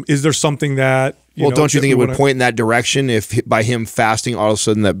 Is there something that don't you think it would point in that direction if by him fasting all of a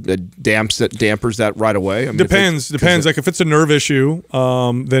sudden that dampers that right away? I mean, depends. Like if it's a nerve issue,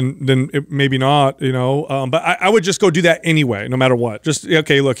 then it maybe not. But I would just go do that anyway, no matter what. Just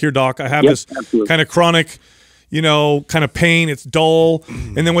okay. Look here, doc. I have this kind of chronic, kind of pain. It's dull,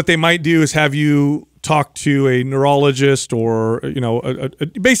 and then what they might do is have you talk to a neurologist or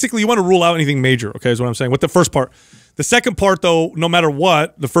basically you want to rule out anything major. Okay, is what I'm saying. With the first part. The second part, though, no matter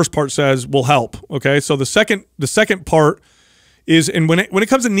what, the first part says will help. Okay, so the second part is, and when it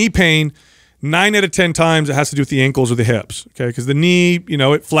comes to knee pain, 9 out of 10 times it has to do with the ankles or the hips. Okay, because the knee,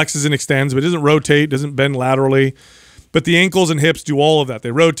 it flexes and extends, but it doesn't rotate, doesn't bend laterally. But the ankles and hips do all of that.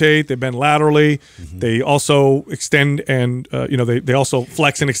 They rotate, they bend laterally, they also extend, and they also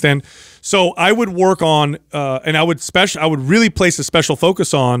flex and extend. So I would work on, and I would really place a special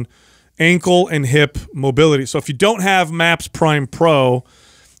focus on ankle and hip mobility. So if you don't have MAPS Prime Pro,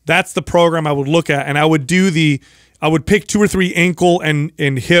 that's the program I would look at, and I would pick 2 or 3 ankle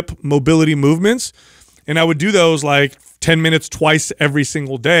and hip mobility movements, and I would do those like 10 minutes twice every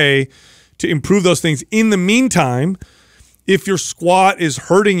single day to improve those things. In the meantime, if your squat is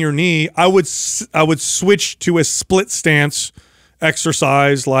hurting your knee, I would switch to a split stance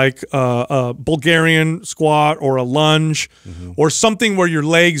exercise like a Bulgarian squat or a lunge or something where your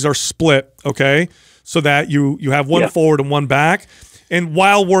legs are split, okay, so that you have one forward and one back, and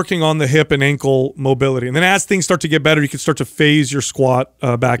while working on the hip and ankle mobility. And then as things start to get better, you can start to phase your squat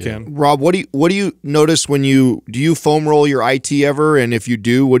back in. Rob, what do you notice when do you foam roll your IT ever? And if you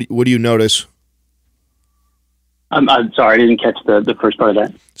do, what do you notice? I'm sorry, I didn't catch the first part of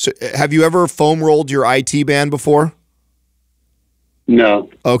that. So have you ever foam rolled your IT band before? No.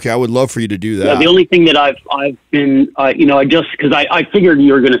 Okay, I would love for you to do that. Yeah, the only thing that I've been, because I figured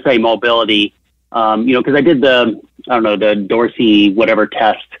you were going to say mobility, because I did the Dorsey whatever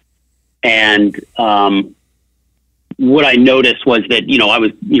test, and what I noticed was that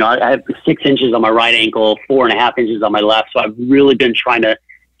I have 6 inches on my right ankle, 4.5 inches on my left, so I've really been trying to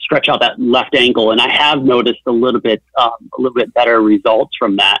stretch out that left ankle, and I have noticed a little bit better results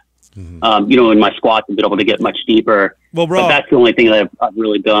from that. In my squats, I've been able to get much deeper. Well, Rob, but that's the only thing that I've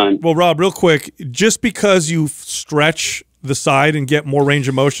really done. Well, Rob, real quick, just because you stretch the side and get more range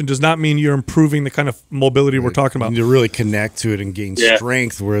of motion does not mean you're improving the kind of mobility we're talking about. You need to really connect to it and gain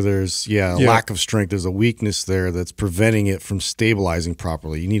strength where there's a lack of strength. There's a weakness there that's preventing it from stabilizing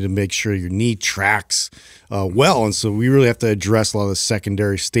properly. You need to make sure your knee tracks well, and so we really have to address a lot of the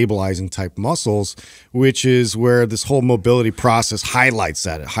secondary stabilizing type muscles, which is where this whole mobility process highlights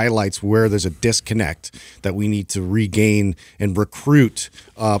that. It highlights where there's a disconnect that we need to regain and recruit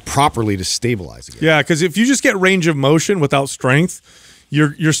properly to stabilize again. Yeah, because if you just get range of motion without strength,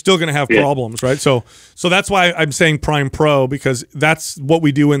 you're still going to have problems, right? So that's why I'm saying Prime Pro, because that's what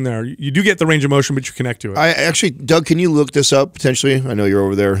we do in there. You do get the range of motion, but you connect to it. I actually, Doug, can you look this up potentially? I know you're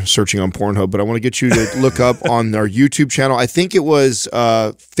over there searching on Pornhub, but I want to get you to look up on our YouTube channel. I think it was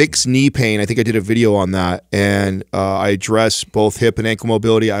fixed knee pain. I think I did a video on that, and I address both hip and ankle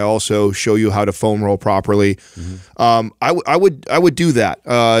mobility. I also show you how to foam roll properly. I would do that.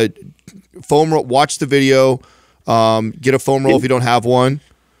 Foam roll. Watch the video. Get a foam roll if you don't have one.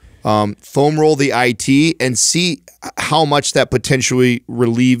 Foam roll the IT and see how much that potentially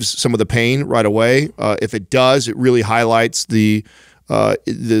relieves some of the pain right away. If it does, it really highlights the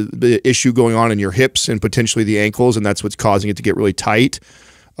issue going on in your hips and potentially the ankles, and that's what's causing it to get really tight.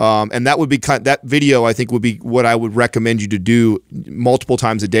 And that would be that video, I think, would be what I would recommend you to do multiple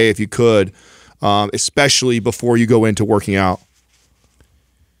times a day if you could, especially before you go into working out.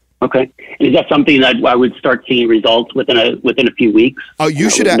 Okay. Is that something that I would start seeing results within a few weeks? Oh, you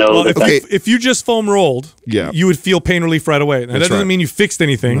should. If you just foam rolled, you would feel pain relief right away. Now, that doesn't mean you fixed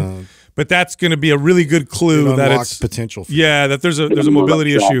anything, but that's going to be a really good clue that it's potential. That there's a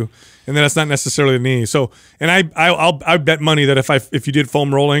mobility issue, and then that's not necessarily the knee. So, and I bet money that if you did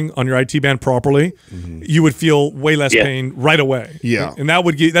foam rolling on your IT band properly, you would feel way less pain right away. Yeah, and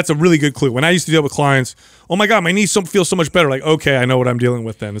that's a really good clue. When I used to deal with clients, oh my God, my knees feel so much better. Like, okay, I know what I'm dealing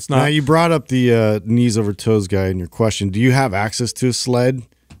with. Then it's not. Now you brought up the knees over toes guy in your question. Do you have access to a sled?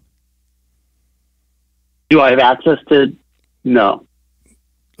 Do I have access to? No.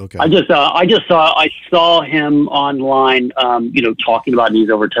 Okay. I saw him online, talking about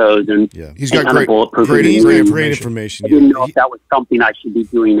knees over toes, and he's got great information. I didn't know if that was something I should be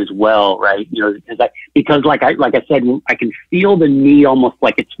doing as well, right? Because like I said, I can feel the knee almost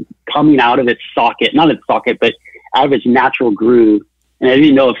like it's coming out of its socket, not its socket, but out of its natural groove. And I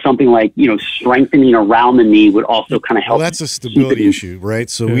didn't know if something like, strengthening around the knee would also kind of help. Well, that's a stability issue, right?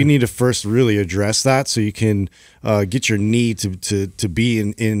 So we need to first really address that so you can get your knee to be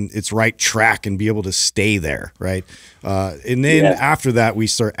in its right track and be able to stay there, right? And then after that, we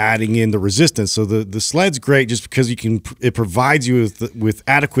start adding in the resistance. So the sled's great just because it provides you with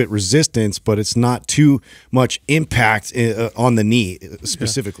adequate resistance, but it's not too much impact on the knee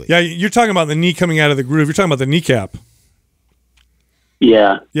specifically. Yeah, you're talking about the knee coming out of the groove. You're talking about the kneecap.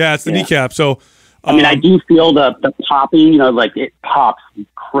 Yeah, it's the kneecap. So, I do feel the popping, like it pops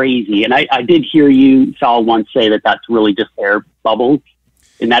crazy. And I did hear you, Sal, once say that that's really just air bubbles,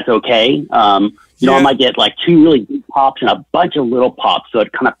 and that's okay. I might get like 2 really big pops and a bunch of little pops, so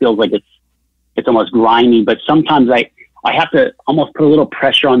it kind of feels like it's almost grimy. But sometimes I have to almost put a little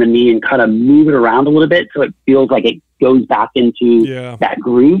pressure on the knee and kind of move it around a little bit so it feels like it goes back into that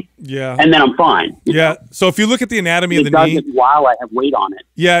groove. Yeah. And then I'm fine. So if you look at the anatomy of the knee, while I have weight on it.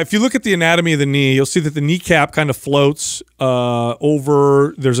 Yeah, if you look at the anatomy of the knee, you'll see that the kneecap kind of floats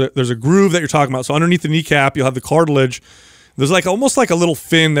over. There's a groove that you're talking about. So underneath the kneecap, you'll have the cartilage. There's almost like a little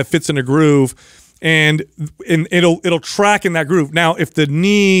fin that fits in a groove, and it'll track in that groove. Now, if the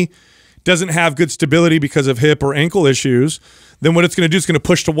knee doesn't have good stability because of hip or ankle issues, then what it's going to do is going to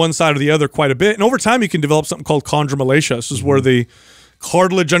push to one side or the other quite a bit. And over time, you can develop something called chondromalacia. This is where the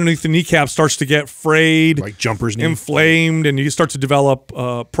cartilage underneath the kneecap starts to get frayed, like jumper's knee, inflamed, and you start to develop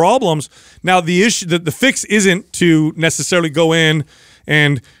problems. Now, the issue, the fix isn't to necessarily go in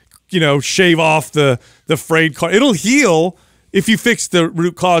and shave off the frayed cartilage. It'll heal if you fix the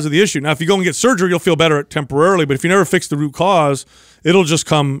root cause of the issue. Now, if you go and get surgery, you'll feel better temporarily, but if you never fix the root cause, it'll just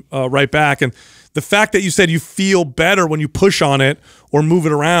come right back. And the fact that you said you feel better when you push on it or move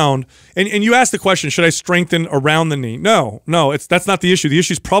it around, and you asked the question, should I strengthen around the knee? No, that's not the issue. The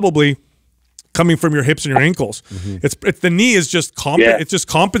issue is probably coming from your hips and your ankles. It's the knee is just it's just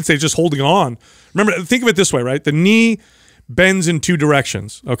compensates, just holding on. Remember, think of it this way, right? The knee bends in 2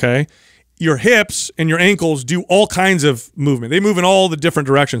 directions, okay? Your hips and your ankles do all kinds of movement. They move in all the different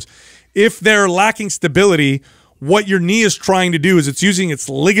directions. If they're lacking stability, what your knee is trying to do is it's using its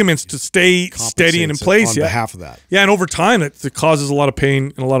ligaments to stay steady and in place. On behalf of that. Yeah, and over time, it causes a lot of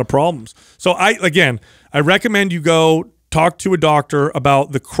pain and a lot of problems. So I recommend you go talk to a doctor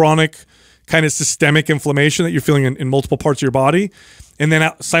about the chronic kind of systemic inflammation that you're feeling in multiple parts of your body, and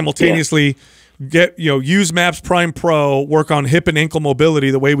then simultaneously use MAPS Prime Pro, work on hip and ankle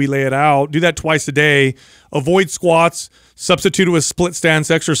mobility the way we lay it out. Do that twice a day. Avoid squats. Substitute it with split stance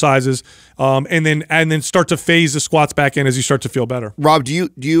exercises, and then start to phase the squats back in as you start to feel better. Rob, do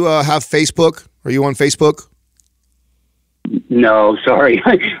you have Facebook? Are you on Facebook? No, sorry.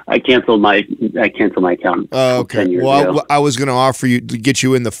 I canceled my account. Okay. 10 years Well, ago. I was going to offer you to get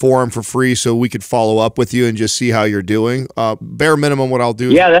you in the forum for free so we could follow up with you and just see how you're doing. Bare minimum, what I'll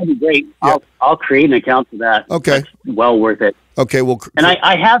do. Yeah, that'd be great. Yeah. I'll create an account for that. Okay. That's well worth it. Okay. Well, And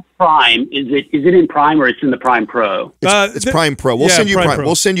I have Prime. Is it in Prime or it's in the Prime Pro? it's Prime Pro. We'll send you Prime.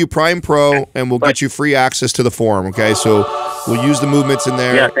 We'll send you Prime Pro, and we'll get you free access to the forum. Okay. So we'll use the movements in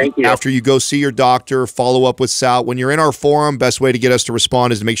there. Yeah, thank you. After you go see your doctor, follow up with Sal. When you're in our forum, best way to get us to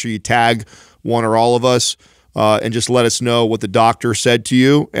respond is to make sure you tag one or all of us, and just let us know what the doctor said to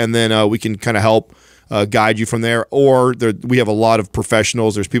you, and then we can kind of help guide you from there. Or we have a lot of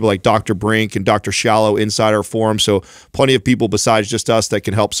professionals. There's people like Dr. Brink and Dr. Shallow inside our forum, so plenty of people besides just us that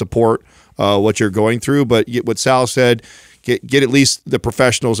can help support what you're going through. But what Sal said, get at least the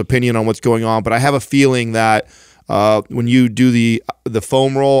professional's opinion on what's going on. But I have a feeling that when you do the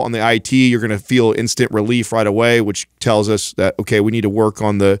foam roll on the IT, you're going to feel instant relief right away, which tells us that, okay, we need to work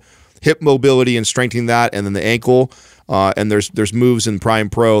on the hip mobility and strengthening that, and then the ankle. And there's moves in Prime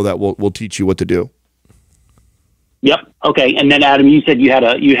Pro that will teach you what to do. Yep. Okay. And then Adam, you said you had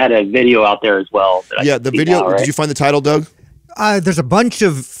a video out there as well. The video. Now, right? Did you find the title, Doug? There's a bunch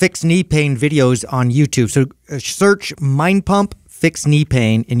of fixed knee pain videos on YouTube. So search Mind Pump Fixed Knee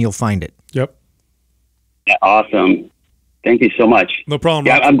Pain and you'll find it. Yep. Yeah, awesome. Thank you so much. No problem.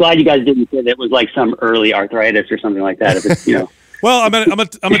 Yeah, I'm glad you guys didn't say that it was like some early arthritis or something like that. If it's, Well, I'm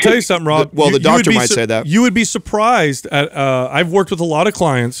gonna tell you something, Rob. The doctor might say that. You would be surprised at. I've worked with a lot of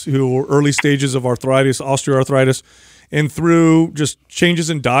clients who were early stages of arthritis, osteoarthritis, and through just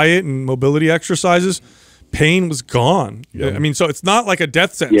changes in diet and mobility exercises, pain was gone. Yep. I mean, so it's not like a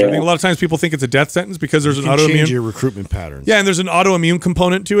death sentence. Yeah. I think a lot of times people think it's a death sentence because there's an You can autoimmune. change your recruitment patterns. Yeah, and there's an autoimmune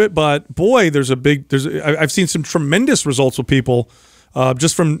component to it. But boy, I've seen some tremendous results with people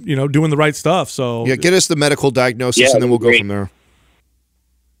just from doing the right stuff. So yeah, get us the medical diagnosis, and then we'll go from there.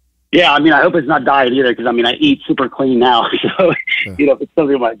 Yeah, I mean, I hope it's not diet either, because I mean, I eat super clean now. So, if it's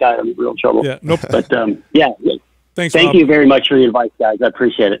something about diet, I'm in real trouble. Yeah, nope. But yeah, thanks. Thank Rob. you very much for the advice, guys. I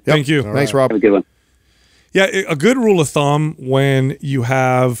appreciate it. Thank you. Thanks, Rob. Have a good one. Yeah, a good rule of thumb when you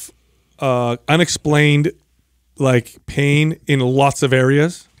have unexplained pain in lots of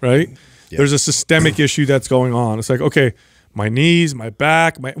areas, right? Yeah. There's a systemic issue that's going on. It's like, okay, my knees, my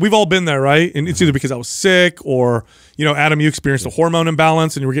back, we've all been there, right? And it's either because I was sick or, Adam, you experienced a hormone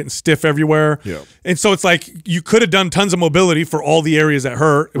imbalance and you were getting stiff everywhere. Yeah. And so it's like you could have done tons of mobility for all the areas that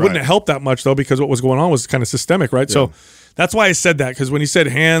hurt. It wouldn't have helped that much, though, because what was going on was kind of systemic, right? Yeah. So that's why I said that, because when he said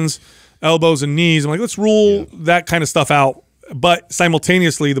hands, elbows, and knees, I'm like, let's rule that kind of stuff out. But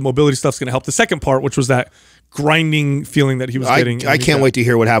simultaneously, the mobility stuff's going to help the second part, which was that grinding feeling that he was getting. I can't wait to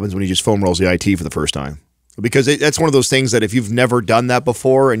hear what happens when he just foam rolls the IT for the first time. Because that's one of those things that if you've never done that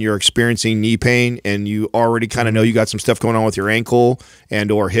before and you're experiencing knee pain and you already kind of know you got some stuff going on with your ankle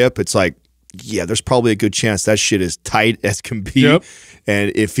and or hip, it's like, yeah, there's probably a good chance that shit is tight as can be. Yep.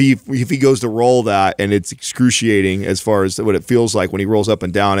 And if he goes to roll that and it's excruciating as far as what it feels like when he rolls up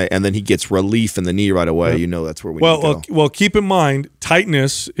and down it, and then he gets relief in the knee right away, that's where we need to go. Well, keep in mind,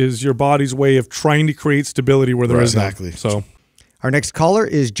 tightness is your body's way of trying to create stability where there is none. Exactly. So Our next caller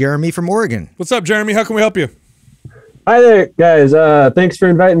is Jeremy from Oregon. what's up, Jeremy? How can we help you? Hi there, guys. Thanks for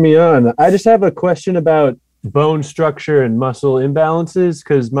inviting me on. I just have a question about bone structure and muscle imbalances,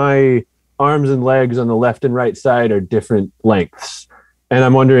 because my arms and legs on the left and right side are different lengths. And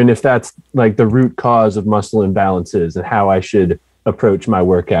I'm wondering if that's like the root cause of muscle imbalances and how I should approach my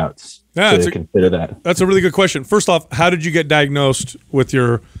workouts to consider that. That's a really good question. First off, how did you get diagnosed with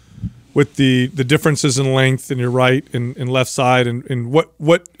the differences in length in your right and left side, and what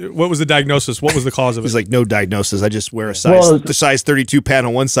was the diagnosis? What was the cause of it? He's like, no diagnosis. I just wear a size 32 pant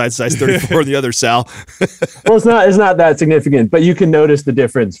on one side, size 34 on the other, Sal. Well, it's not that significant, but you can notice the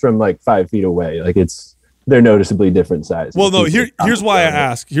difference from like 5 feet away. Like they're noticeably different sizes. Well, no, here's why I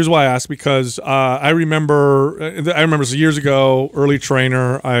ask. Here's why I ask, because I remember so years ago, early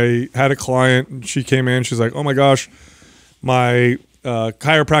trainer, I had a client, and she came in, she's like, oh my gosh, my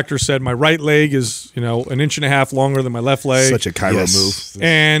chiropractor said my right leg is, 1.5 inches longer than my left leg. Such a chiro move.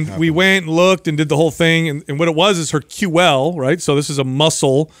 And we went and looked and did the whole thing. And what it was is her QL, right? So this is a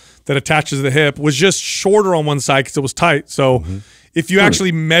muscle that attaches to the hip, was just shorter on one side because it was tight. So if you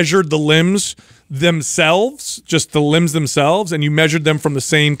actually measured the limbs themselves, just the limbs themselves, and you measured them from the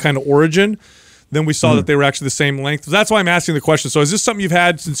same kind of origin, then we saw that they were actually the same length. That's why I'm asking the question. So is this something you've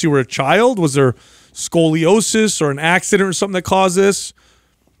had since you were a child? Was there scoliosis or an accident or something that caused this?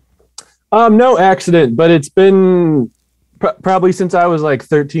 No accident, but it's been probably since I was like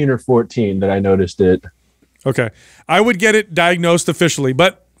 13 or 14 that I noticed it. Okay. I would get it diagnosed officially,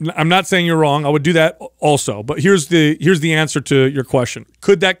 but I'm not saying you're wrong. I would do that also. But here's the answer to your question.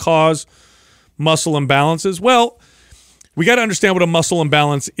 Could that cause muscle imbalances? Well, we got to understand what a muscle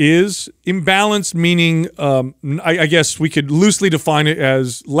imbalance is. Imbalance meaning, I guess we could loosely define it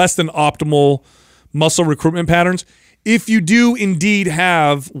as less than optimal muscle recruitment patterns. If you do indeed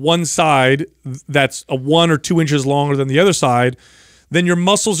have one side that's 1 or 2 inches longer than the other side, then your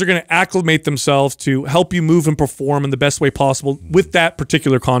muscles are going to acclimate themselves to help you move and perform in the best way possible with that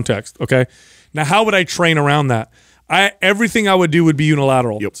particular context, okay? Now, how would I train around that? Everything I would do would be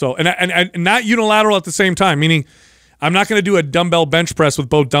unilateral. Yep. So, and not unilateral at the same time, meaning I'm not going to do a dumbbell bench press with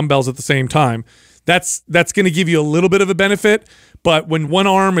both dumbbells at the same time. That's going to give you a little bit of a benefit, but when one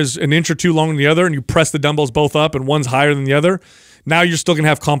arm is an inch or two longer than the other and you press the dumbbells both up and one's higher than the other, now you're still going to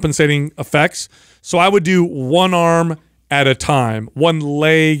have compensating effects. So I would do one arm at a time, one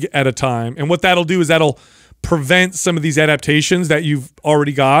leg at a time. And what that'll do is that'll prevent some of these adaptations that you've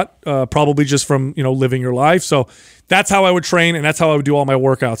already got, probably just from living your life. So that's how I would train, and that's how I would do all my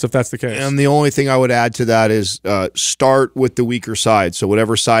workouts if that's the case. And the only thing I would add to that is start with the weaker side. So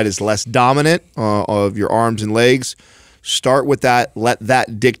whatever side is less dominant of your arms and legs, start with that. Let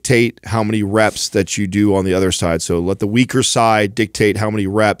that dictate how many reps that you do on the other side. So let the weaker side dictate how many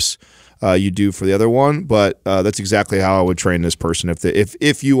reps you do for the other one. But that's exactly how I would train this person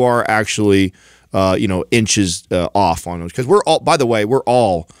if you are actually inches off on those. Because we're all, by the way,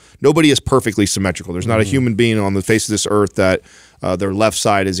 nobody is perfectly symmetrical. There's not a human being on the face of this earth that their left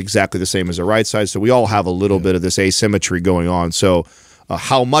side is exactly the same as their right side. So we all have a little bit of this asymmetry going on. So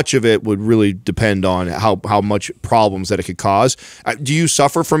how much of it would really depend on how much problems that it could cause. Do you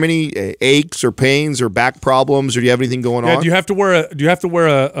suffer from any aches or pains or back problems, or do you have anything going on? Do you have to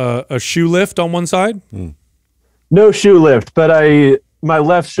wear a shoe lift on one side? No shoe lift, but my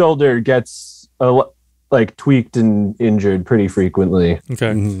left shoulder gets tweaked and injured pretty frequently.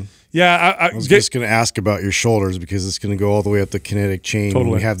 Okay. Yeah, I was just going to ask about your shoulders because it's going to go all the way up the kinetic chain when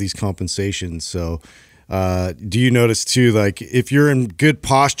we have these compensations. So do you notice too, like if you're in good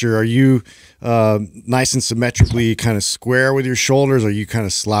posture, are you nice and symmetrically kind of square with your shoulders, or are you kind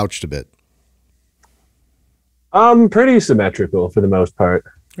of slouched a bit? Pretty symmetrical for the most part.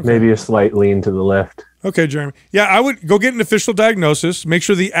 Okay. Maybe a slight lean to the left. Okay, Jeremy. Yeah, I would go get an official diagnosis. Make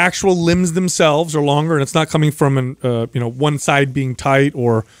sure the actual limbs themselves are longer and it's not coming from one side being tight,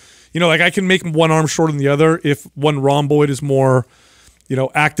 or like I can make one arm shorter than the other if one rhomboid is more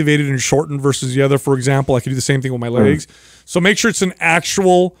activated and shortened versus the other. For example, I could do the same thing with my legs. So make sure it's an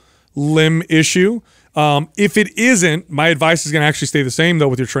actual limb issue. If it isn't, my advice is going to actually stay the same though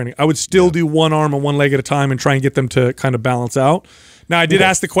with your training. I would still do one arm and one leg at a time and try and get them to kind of balance out. Now, I did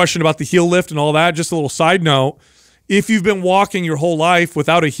ask the question about the heel lift and all that. Just a little side note. If you've been walking your whole life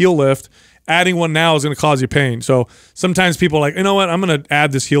without a heel lift, adding one now is going to cause you pain. So sometimes people are like, you know what, I'm going to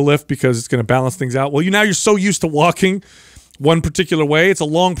add this heel lift because it's going to balance things out. Well, now you're so used to walking one particular way. It's a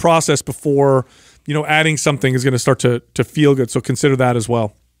long process before, adding something is going to start to feel good. So consider that as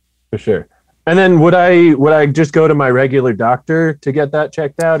well. For sure. And then would I just go to my regular doctor to get that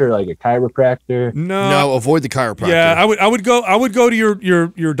checked out, or like a chiropractor? No, avoid the chiropractor. Yeah, I would go to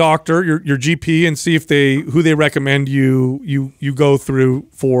your doctor, your GP, and see who they recommend you go through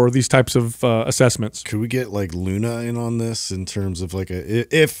for these types of assessments. Could we get like Luna in on this in terms of like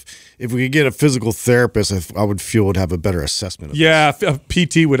if we could get a physical therapist, I would feel would have a better assessment of this. A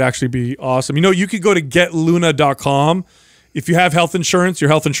PT would actually be awesome. You could go to getluna.com. If you have health insurance, your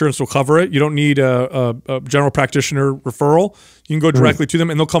health insurance will cover it. You don't need a general practitioner referral. You can go directly to them,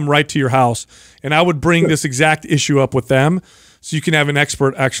 and they'll come right to your house. And I would bring this exact issue up with them, so you can have an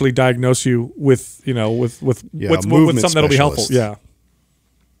expert actually diagnose you with something that'll be helpful. Yeah.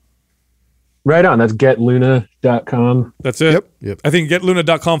 Right on. That's getluna.com. That's it. Yep. I think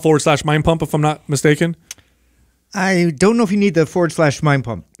getluna.com/mindpump, if I'm not mistaken. I don't know if you need the /mind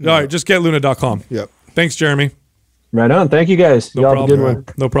pump. All right, just getluna.com. Yep. Thanks, Jeremy. Right on. Thank you, guys. Y'all have a good one.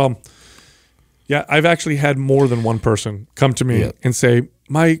 No problem. Yeah, I've actually had more than one person come to me and say,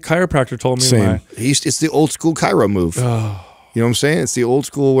 my chiropractor told me it's the old school chiro move. You know what I'm saying? It's the old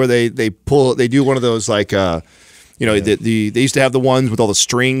school where they do one of those like they used to have the ones with all the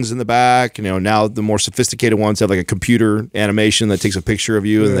strings in the back. Now the more sophisticated ones have like a computer animation that takes a picture of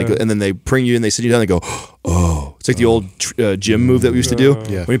you, and then they bring you and they sit you down and they go, oh, it's like the old gym move that we used to do.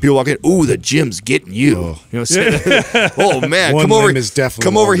 Yeah. When people walk in, ooh, the gym's getting you. You know, oh man, One come over, limb is definitely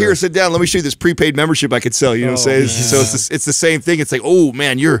come over longer. here, sit down. Let me show you this prepaid membership I could sell. You know what I'm saying? So it's the same thing. It's like, oh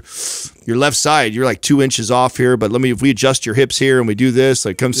man, your left side, you're like 2 inches off here, but if we adjust your hips here and we do this,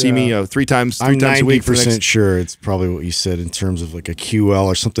 like come see me 3 times a week. I'm 90% sure it's probably what you said in terms of like a QL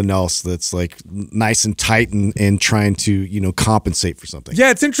or something else that's like nice and tight and trying to, compensate for something.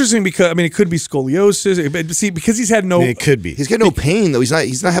 Yeah, it's interesting because it could be scoliosis. But see, because he's had no, it could be. He's got no pain though. He's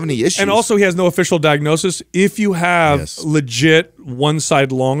not having any issues. and also he has no official diagnosis. If you have legit one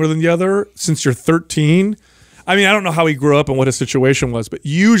side longer than the other since you're 13. I don't know how he grew up and what his situation was, but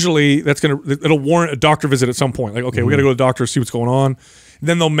usually it'll warrant a doctor visit at some point. Like, okay, we got to go to the doctor, see what's going on. And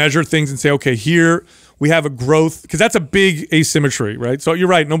then they'll measure things and say, okay, here we have a growth, because that's a big asymmetry, right? So you're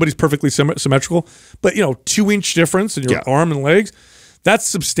right, nobody's perfectly symmetrical, but 2-inch difference in your arm and legs, that's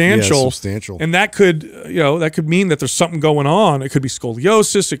substantial. Yeah, substantial. And that could, that could mean that there's something going on. It could be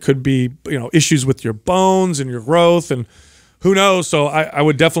scoliosis, it could be, issues with your bones and your growth, and who knows? So I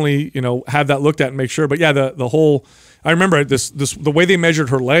would definitely, have that looked at and make sure. But yeah, the whole, I remember the way they measured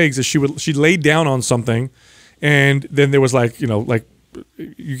her legs is she laid down on something, and then there was like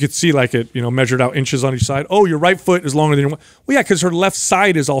you could see like it measured out inches on each side. Oh, your right foot is longer than your, well, yeah, because her left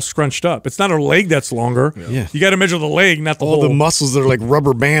side is all scrunched up. It's not her leg that's longer. Yeah. You got to measure the leg, not the all whole. the muscles that are like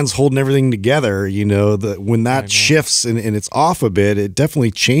rubber bands holding everything together. When that shifts and it's off a bit, it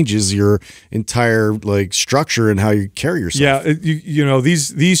definitely changes your entire like structure and how you carry yourself. Yeah,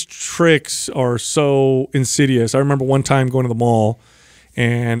 these tricks are so insidious. I remember one time going to the mall,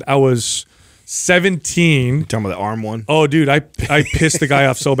 and I was 17. You're talking about the arm one? Oh, dude, I pissed the guy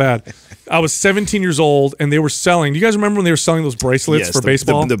off so bad. I was 17 years old, and they were selling. Do you guys remember when they were selling those bracelets for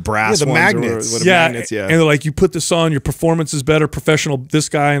baseball? The brass the ones magnets. magnets, and they're like, you put this on, your performance is better, professional, this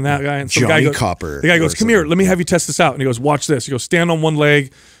guy and that guy. And some Johnny guy goes, Copper. The guy goes, come here, let me have you test this out. And he goes, watch this. He goes, stand on one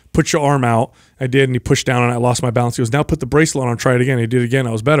leg, put your arm out. I did, and he pushed down, and I lost my balance. He goes, now put the bracelet on, try it again. He did it again,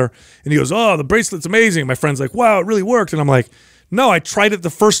 I was better. And he goes, oh, the bracelet's amazing. My friend's like, wow, it really worked. And I'm like, no, I tried it the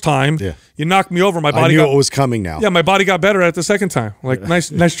first time. Yeah. You knocked me over. My body I knew it was coming now. Yeah, my body got better at it the second time. Like, nice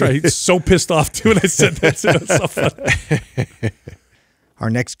try. He's so pissed off too. And I said that's it. It's so funny. Our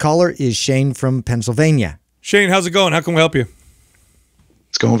next caller is Shane from Pennsylvania. Shane, how's it going? How can we help you?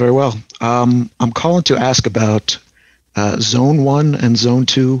 It's going very well. I'm calling to ask about Zone 1 and Zone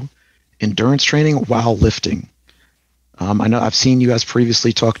 2 endurance training while lifting. I know I've seen you guys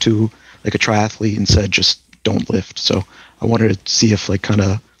previously talk to like a triathlete and said just don't lift. So I wanted to see if like kind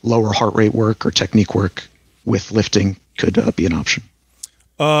of lower heart rate work or technique work with lifting could be an option.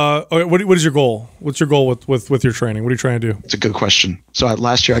 What is your goal? What's your goal with your training? What are you trying to do? It's a good question. So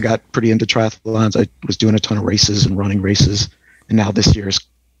last year I got pretty into triathlons. I was doing a ton of races and running races. And now this year is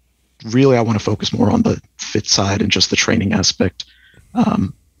really, I want to focus more on the fit side and just the training aspect,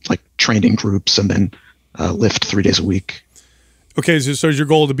 like training groups and then lift 3 days a week. Okay, so is your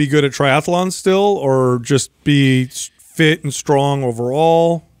goal to be good at triathlon still, or just be fit and strong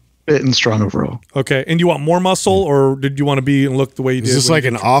overall? Fit and strong overall. Okay, and you want more muscle, or did you want to be and look the way you did? Is this like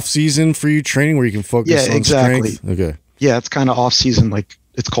an off season for you training where you can focus on strength? Okay. Yeah, it's kind of off season. Like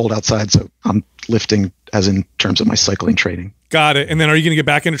it's cold outside, so I'm lifting as in terms of my cycling training. Got it. And then are you going to get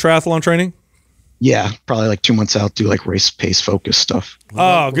back into triathlon training? Yeah, probably like 2 months out, do like race pace focus stuff.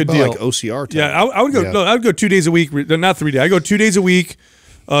 Oh, good deal. Like OCR time. Yeah, I would go. Yeah. No, I would go 2 days a week. Not 3 days. I go 2 days a week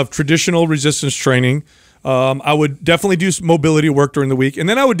of traditional resistance training. I would definitely do mobility work during the week, and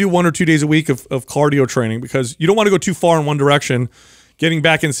then I would do 1 or 2 days a week of cardio training, because you don't want to go too far in one direction. Getting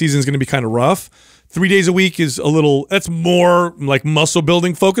back in season is going to be kind of rough. 3 days a week is that's more like muscle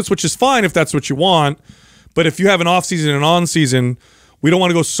building focus, which is fine if that's what you want. But if you have an off season and on season, we don't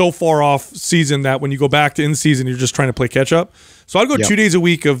want to go so far off season that when you go back to in season, you're just trying to play catch up. So I'd go 2 days a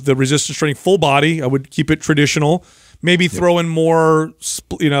week of the resistance training, full body. I would keep it traditional. Maybe throw in more,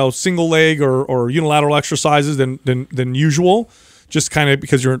 single leg or unilateral exercises than usual, just kind of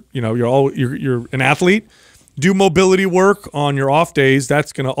because you're an athlete. Do mobility work on your off days.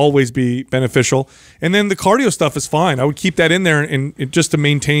 That's going to always be beneficial. And then the cardio stuff is fine. I would keep that in there and just to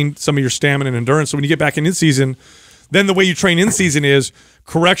maintain some of your stamina and endurance. So when you get back in season, then the way you train in season is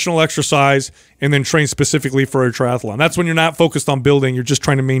correctional exercise and then train specifically for a triathlon. That's when you're not focused on building. You're just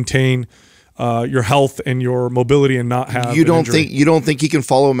trying to maintain your health and your mobility and not have you don't think he can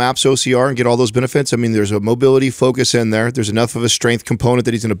follow MAPS OCR and get all those benefits? I mean, there's a mobility focus in there. There's enough of a strength component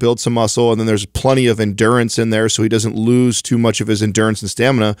that he's going to build some muscle, and then there's plenty of endurance in there so he doesn't lose too much of his endurance and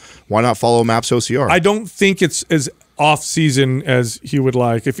stamina. Why not follow MAPS OCR? I don't think it's as off season as he would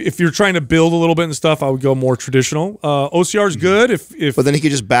like. If you're trying to build a little bit and stuff, I would go more traditional. OCR is good. But then he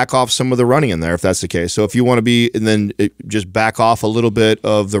could just back off some of the running in there if that's the case. So if you want to be, and then just back off a little bit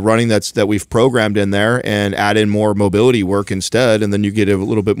of the running that we've programmed in there and add in more mobility work instead, and then you get a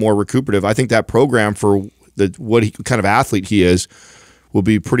little bit more recuperative. I think that program for what kind of athlete he is will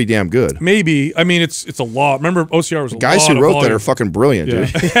be pretty damn good. Maybe. I mean, it's a lot. Remember, OCR was a guys lot who wrote of that are fucking brilliant,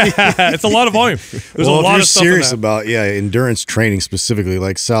 dude. It's a lot of volume. There's a lot if you're of stuff serious in that. about endurance training specifically,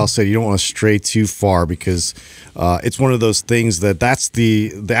 like Sal said, you don't want to stray too far because it's one of those things that's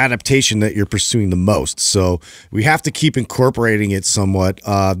the adaptation that you're pursuing the most. So we have to keep incorporating it somewhat.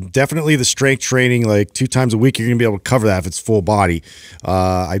 Definitely the strength training, like 2 times a week, you're going to be able to cover that if it's full body.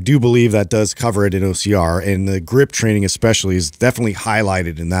 I do believe that does cover it in OCR, and the grip training especially is definitely highlighted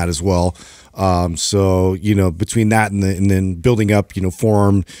in that as well. So between that and then building up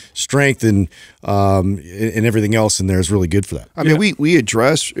forearm strength and everything else in there is really good for that. I mean, we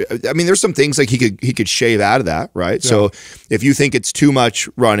address. I mean, there's some things like he could shave out of that, right? Yeah. So if you think it's too much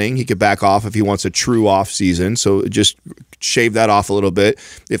running, he could back off if he wants a true off season. So just shave that off a little bit.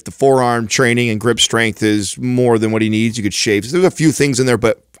 If the forearm training and grip strength is more than what he needs, you could shave. So there's a few things in there,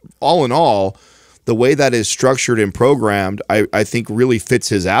 but all in all, the way that is structured and programmed, I think really fits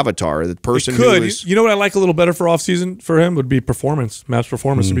his avatar. The person who is, you know what I like a little better for off season for him would be performance, Matt's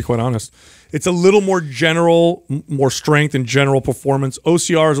performance. To be quite honest, it's a little more general, more strength and general performance.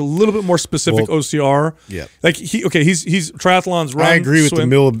 OCR is a little bit more specific. OCR, yeah. Like he's triathlons. Run, I agree swim.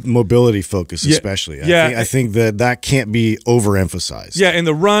 with the mobility focus, especially. I think that can't be overemphasized. Yeah, in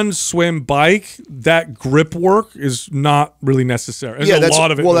the run, swim, bike, that grip work is not really necessary. There's that's a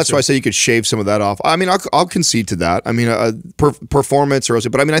lot of it. Well, that's why I say you could shave some of that off. I mean, I'll concede to that. I mean, performance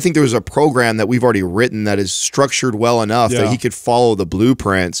but I mean, I think there was a program that we've already written that is structured well enough that he could follow the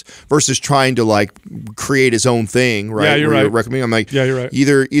blueprints versus trying to like create his own thing, right? Yeah, you're right. Recommending, I'm like, yeah, you're right.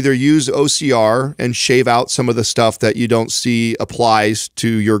 Either use OCR and shave out some of the stuff that you don't see applies to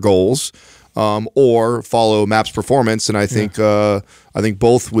your goals, or follow MAPS performance. And I think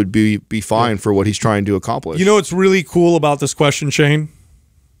both would be fine for what he's trying to accomplish. You know what's really cool about this question, Shane?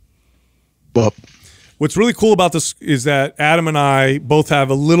 Well, what's really cool about this is that Adam and I both have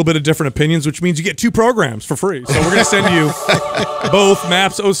a little bit of different opinions, which means you get 2 programs for free. So we're going to send you both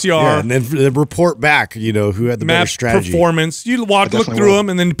MAPS OCR. And then report back, who had the better MAPS strategy. performance. You look through them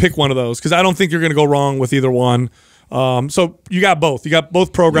and then pick one of those because I don't think you're going to go wrong with either one. So you got both. You got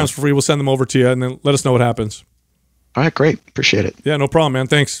both programs for free. We'll send them over to you and then let us know what happens. All right, great. Appreciate it. Yeah, no problem, man.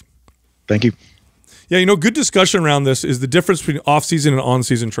 Thanks. Thank you. Yeah, good discussion around this is the difference between off-season and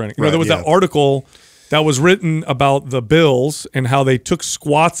on-season training. There was that article that was written about the Bills and how they took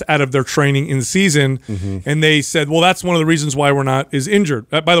squats out of their training in season, and they said, well, that's one of the reasons why we're not as injured.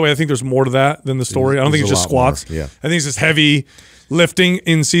 By the way, I think there's more to that than the story. I don't think it's just squats. Yeah. I think it's just heavy lifting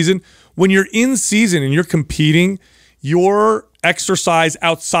in season. When you're in season and you're competing, your exercise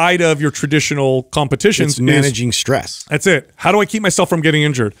outside of your traditional competitions is managing stress. That's it. How do I keep myself from getting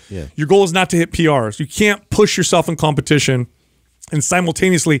injured? Yeah. Your goal is not to hit PRs. You can't push yourself in competition and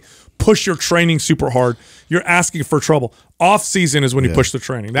simultaneously push your training super hard. You're asking for trouble. Off season is when you push the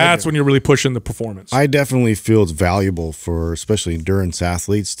training. That's when you're really pushing the performance. I definitely feel it's valuable for especially endurance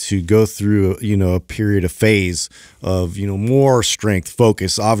athletes to go through a period, a phase of more strength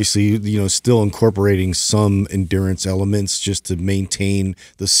focus. Obviously, still incorporating some endurance elements just to maintain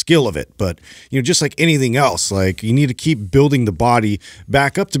the skill of it. But just like anything else, like you need to keep building the body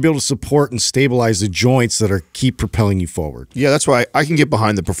back up to be able to support and stabilize the joints that are keep propelling you forward. Yeah, that's why I can get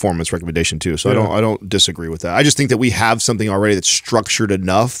behind the performance recommendation too. So I don't disagree with that. I just think that we have something already that's structured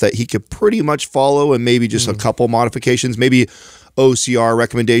enough that he could pretty much follow, and maybe just a couple modifications. Maybe OCR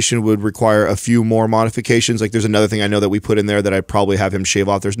recommendation would require a few more modifications. Like there's another thing I know that we put in there that I'd probably have him shave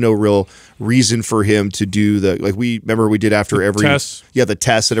off. There's no real reason for him to do we did after every test. Yeah, the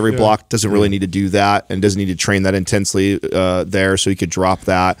test at every block. Doesn't really need to do that and doesn't need to train that intensely there, so he could drop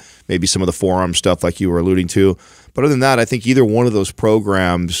that. Maybe some of the forearm stuff like you were alluding to. But other than that, I think either one of those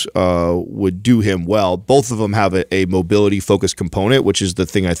programs would do him well. Both of them have a mobility-focused component, which is the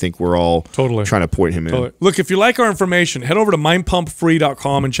thing I think we're all trying to point him in. Look, if you like our information, head over to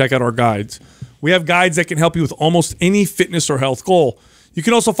mindpumpfree.com and check out our guides. We have guides that can help you with almost any fitness or health goal. You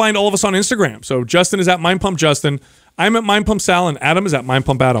can also find all of us on Instagram. So Justin is at MindPumpJustin. I'm at MindPumpSal, and Adam is at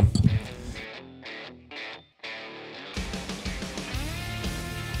MindPumpAdam.